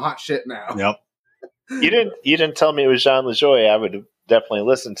like, I'm hot shit now. Yep. You didn't tell me it was John LaJoy. I would definitely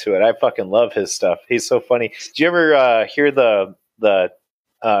listen to it. I fucking love his stuff. He's so funny. Did you ever hear the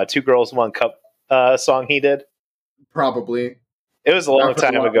Two Girls One Cup song he did? Probably. It was a long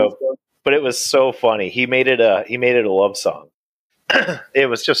time ago. But it was so funny. He made it a love song. It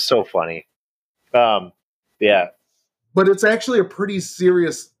was just so funny. Yeah. But it's actually a pretty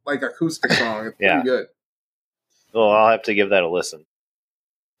serious like acoustic song. It's pretty good. Well, I'll have to give that a listen.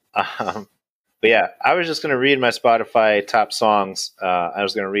 But yeah, I was just going to read my Spotify top songs. I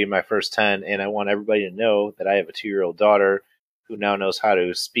was going to read my first 10, and I want everybody to know that I have a 2-year-old daughter who now knows how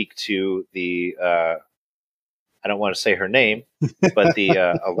to speak to the I don't want to say her name, but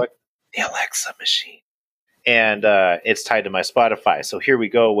the Alexa machine. And it's tied to my Spotify. So here we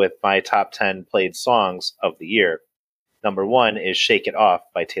go with my top 10 played songs of the year. Number 1 is Shake It Off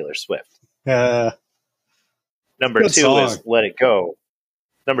by Taylor Swift. Number 2 is Let It Go.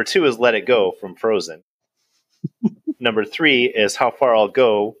 Number 2 is Let It Go from Frozen. Number 3 is How Far I'll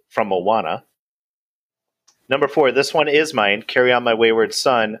Go from Moana. Number 4, this one is mine, Carry On My Wayward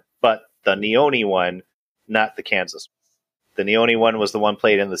Son, but the Neoni one, not the Kansas one. The Neoni one was the one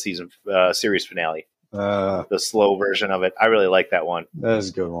played in the series finale. The slow version of it. I really like that one. That is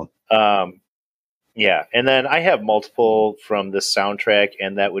a good one. Yeah. And then I have multiple from this soundtrack,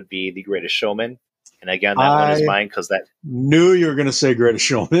 and that would be The Greatest Showman. And again, that one is mine because that... knew you were going to say Greatest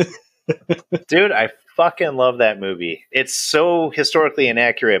Showman. Dude, I fucking love that movie. It's so historically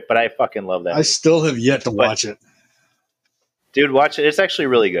inaccurate, but I fucking love that movie. I still have yet to watch it. Dude, watch it. It's actually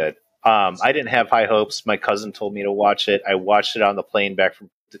really good. I didn't have high hopes. My cousin told me to watch it. I watched it on the plane back from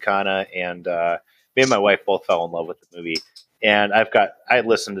Tacana, and me and my wife both fell in love with the movie. And I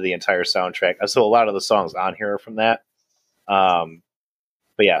listened to the entire soundtrack, so a lot of the songs on here are from that.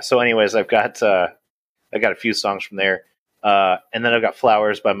 But yeah, so anyways, I got a few songs from there, and then I've got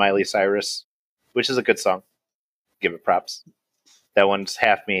 "Flowers" by Miley Cyrus, which is a good song. Give it props. That one's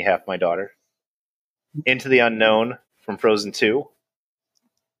half me, half my daughter. "Into the Unknown" from Frozen 2.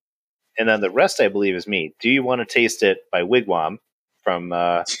 And then the rest, I believe, is me. "Do You Want to Taste It" by Wigwam from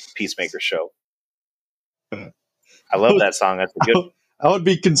Peacemaker Show. I love that song. That's a good. I would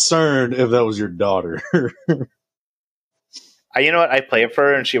be concerned if that was your daughter. You know what? I play it for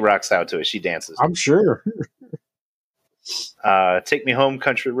her, and she rocks out to it. She dances. I'm sure. "Take Me Home,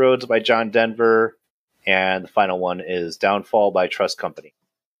 Country Roads" by John Denver. And the final one is "Downfall" by Trust Company.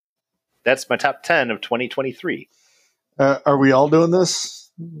 That's my top 10 of 2023. Are we all doing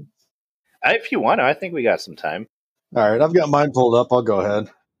this? If you want to, I think we got some time. All right, I've got mine pulled up. I'll go ahead.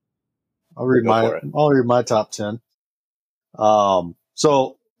 I'll read my top 10.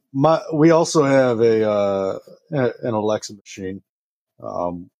 So we also have an Alexa machine.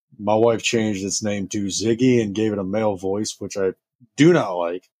 My wife changed its name to Ziggy and gave it a male voice, which I do not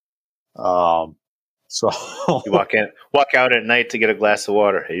like. So you walk out at night to get a glass of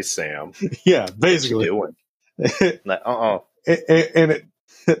water. "Hey, Sam." Yeah, basically. What you doing? Like, and it,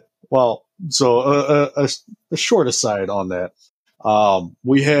 well, so a short aside on that.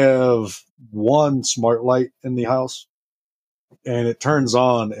 We have one smart light in the house, and it turns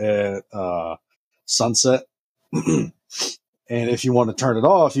on at sunset. And if you want to turn it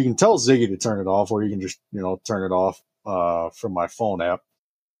off, you can tell Ziggy to turn it off, or you can just turn it off from my phone app.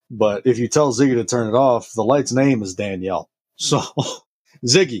 But if you tell Ziggy to turn it off, the light's name is Danielle. So,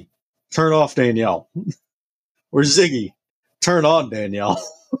 Ziggy, turn off Danielle. Or Ziggy, turn on Danielle.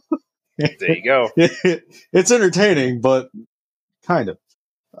 There you go. It's entertaining, but kind of.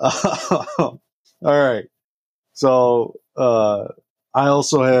 All right. So, I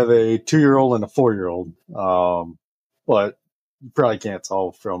also have a 2-year-old and a 4-year-old. But you probably can't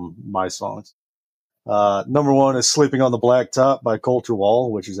tell from my songs. Number one is "Sleeping on the Blacktop" by Colter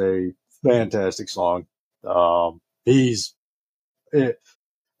Wall, which is a fantastic song.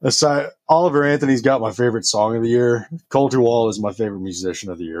 Aside, Oliver Anthony's got my favorite song of the year. Colter Wall is my favorite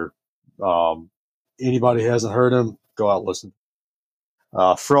musician of the year. Anybody hasn't heard him, go out and listen.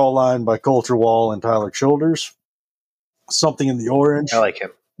 "Fraulein" by Colter Wall and Tyler Childers. "Something in the Orange." I like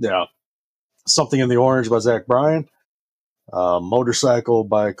him. Yeah. "Something in the Orange" by Zach Bryan. "Motorcycle"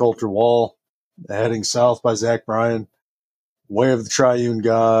 by Colter Wall. "Heading South" by Zach Bryan. "Way of the Triune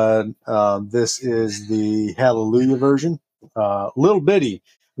God." This is the Hallelujah version. "Little Bitty,"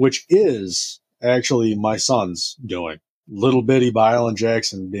 which is actually my son's doing. "Little Bitty" by Alan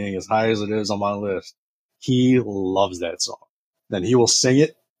Jackson being as high as it is on my list. He loves that song. Then he will sing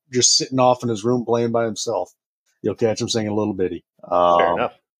it just sitting off in his room playing by himself. You'll catch him singing "Little Bitty." Fair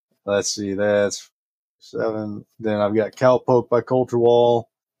enough. Let's see, that's 7. Then I've got "Cowpoke" by Colter Wall.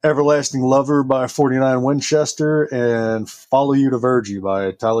 "Everlasting Lover" by 49 Winchester, and "Follow You to Virgie"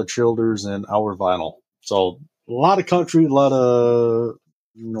 by Tyler Childers and Our Vinyl. So a lot of country, a lot of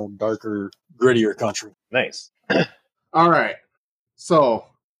darker, grittier country. Nice. All right. So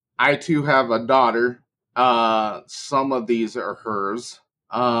I too have a daughter. Some of these are hers.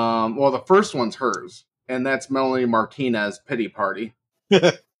 Well, the first one's hers, and that's Melanie Martinez, "Pity Party,"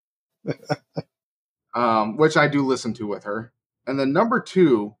 which I do listen to with her. And then number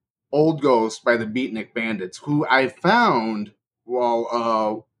 2, "Old Ghost" by the Beatnik Bandits, who I found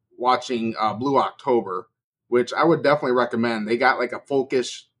while watching Blue October, which I would definitely recommend. They got like a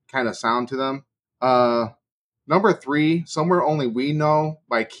folkish kind of sound to them. Number 3, "Somewhere Only We Know"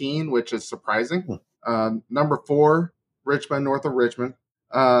 by Keane, which is surprising. Number 4, "Richmond, North of Richmond."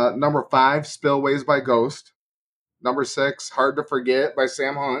 Number 5, "Spillways" by Ghost. Number 6, "Hard to Forget" by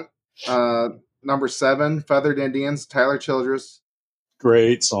Sam Hunt. Number 7, "Feathered Indians," Tyler Childers.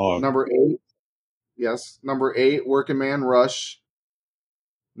 Great song. Number 8, yes. Number 8, "Working Man," Rush.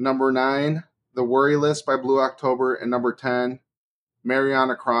 Number 9, "The Worry List" by Blue October. And number 10,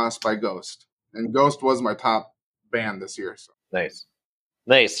 "Mariana Cross" by Ghost. And Ghost was my top band this year. So. Nice.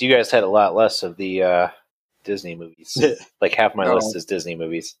 You guys had a lot less of the Disney movies. Like half my list is Disney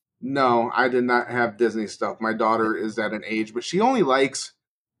movies. No, I did not have Disney stuff. My daughter is at an age, but she only likes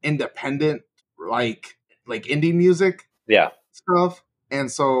independent, like indie music. Yeah. Stuff. And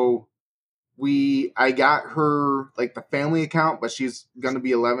so I got her like the family account, but she's going to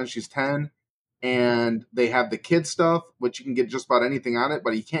be 11. She's 10. And they have the kid stuff, which you can get just about anything on it,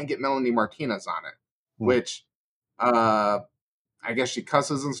 but you can't get Melanie Martinez on it, which I guess she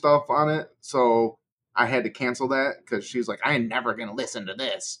cusses and stuff on it. So I had to cancel that because she's like, I am never going to listen to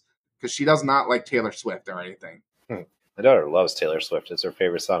this because she does not like Taylor Swift or anything. My daughter loves Taylor Swift. It's her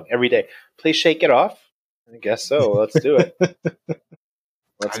favorite song every day. Please shake it off. I guess so. Let's do it.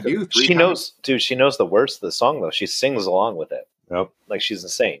 She knows, dude. She knows the words of the song though. She sings along with it. Yep. Like she's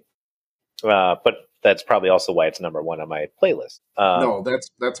insane. But that's probably also why it's number one on my playlist. No,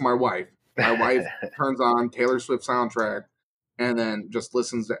 that's my wife. My wife turns on Taylor Swift soundtrack and then just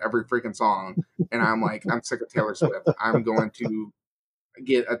listens to every freaking song. And I'm like, I'm sick of Taylor Swift. I'm going to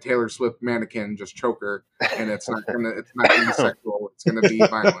get a Taylor Swift mannequin, just choke her, and it's not gonna be sexual. It's gonna be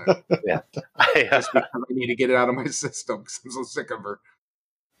violent. Yeah, just because I need to get it out of my system because I'm so sick of her.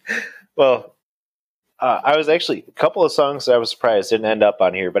 Well, I was actually a couple of songs that I was surprised didn't end up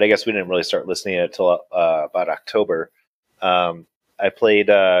on here, but I guess we didn't really start listening to it until about October. I played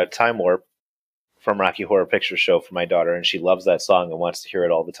Time Warp from Rocky Horror Picture Show for my daughter, and she loves that song and wants to hear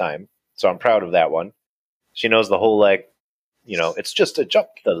it all the time. So I'm proud of that one. She knows the whole it's just a jump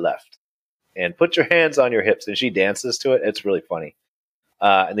to the left and put your hands on your hips, and she dances to it. It's really funny.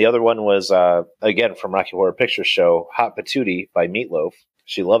 And the other one was again from Rocky Horror Picture Show, Hot Patootie by Meatloaf.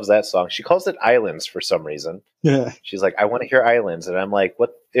 She loves that song. She calls it Islands for some reason. Yeah. She's like, I want to hear Islands. And I'm like,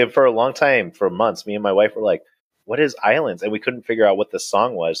 what? And for a long time, for months, me and my wife were like, what is Islands? And we couldn't figure out what the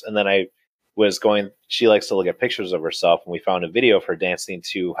song was. And then I was going, she likes to look at pictures of herself. And we found a video of her dancing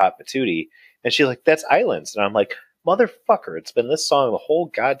to Hot Patootie. And she's like, that's Islands. And I'm like, motherfucker, it's been this song the whole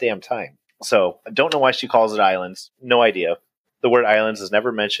goddamn time. So I don't know why she calls it Islands. No idea. The word Islands is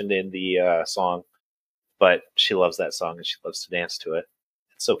never mentioned in the song. But she loves that song and she loves to dance to it.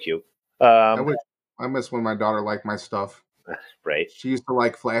 So cute. I miss when my daughter liked my stuff. Right. She used to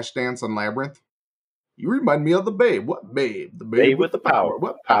like Flashdance on Labyrinth. You remind me of the Babe. What Babe? The Babe with the power.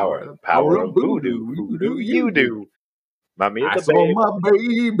 What power? The power of voodoo. Voodoo you do. Mommy of the Babe. My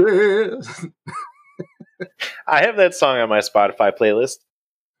baby. I have that song on my Spotify playlist.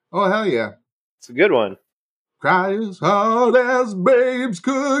 Oh, hell yeah. It's a good one. Cry as hard as babes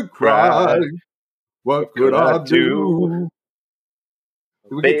could cry. What could I do?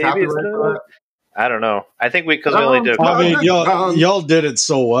 Did we get copyright for that? I don't know. I think because we only did. Y'all did it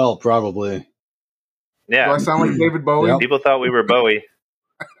so well, probably. Yeah. Do I sound like David Bowie? Yep. People thought we were Bowie.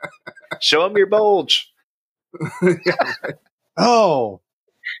 Show them your bulge. Oh,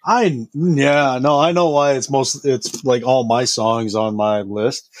 I know why it's like all my songs on my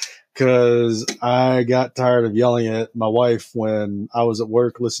list, because I got tired of yelling at my wife when I was at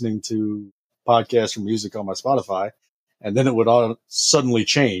work listening to podcasts or music on my Spotify. And then it would all suddenly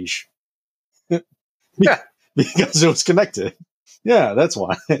change. Yeah. Because it was connected. Yeah, that's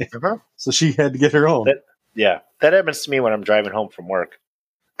why. Uh-huh. So she had to get her own. That happens to me when I'm driving home from work.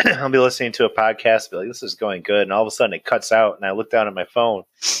 I'll be listening to a podcast, be like, this is going good. And all of a sudden it cuts out. And I look down at my phone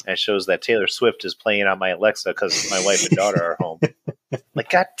and it shows that Taylor Swift is playing on my Alexa because my wife and daughter are home.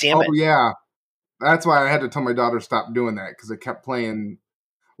 Like, God damn it. Oh, yeah. That's why I had to tell my daughter stop doing that because it kept playing.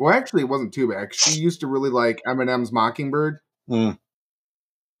 Well, actually, it wasn't too bad. She used to really like Eminem's Mockingbird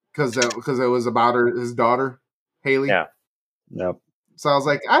because it was about his daughter, Haley. Yeah. Yep. So I was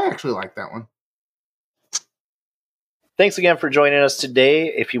like, I actually like that one. Thanks again for joining us today.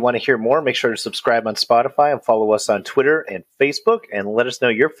 If you want to hear more, make sure to subscribe on Spotify and follow us on Twitter and Facebook. And let us know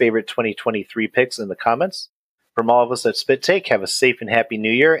your favorite 2023 picks in the comments. From all of us at Spit Take, have a safe and happy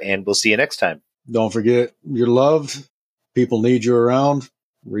New Year, and we'll see you next time. Don't forget, you're loved. People need you around.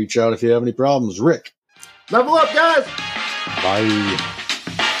 Reach out if you have any problems. Rick. Level up, guys. Bye.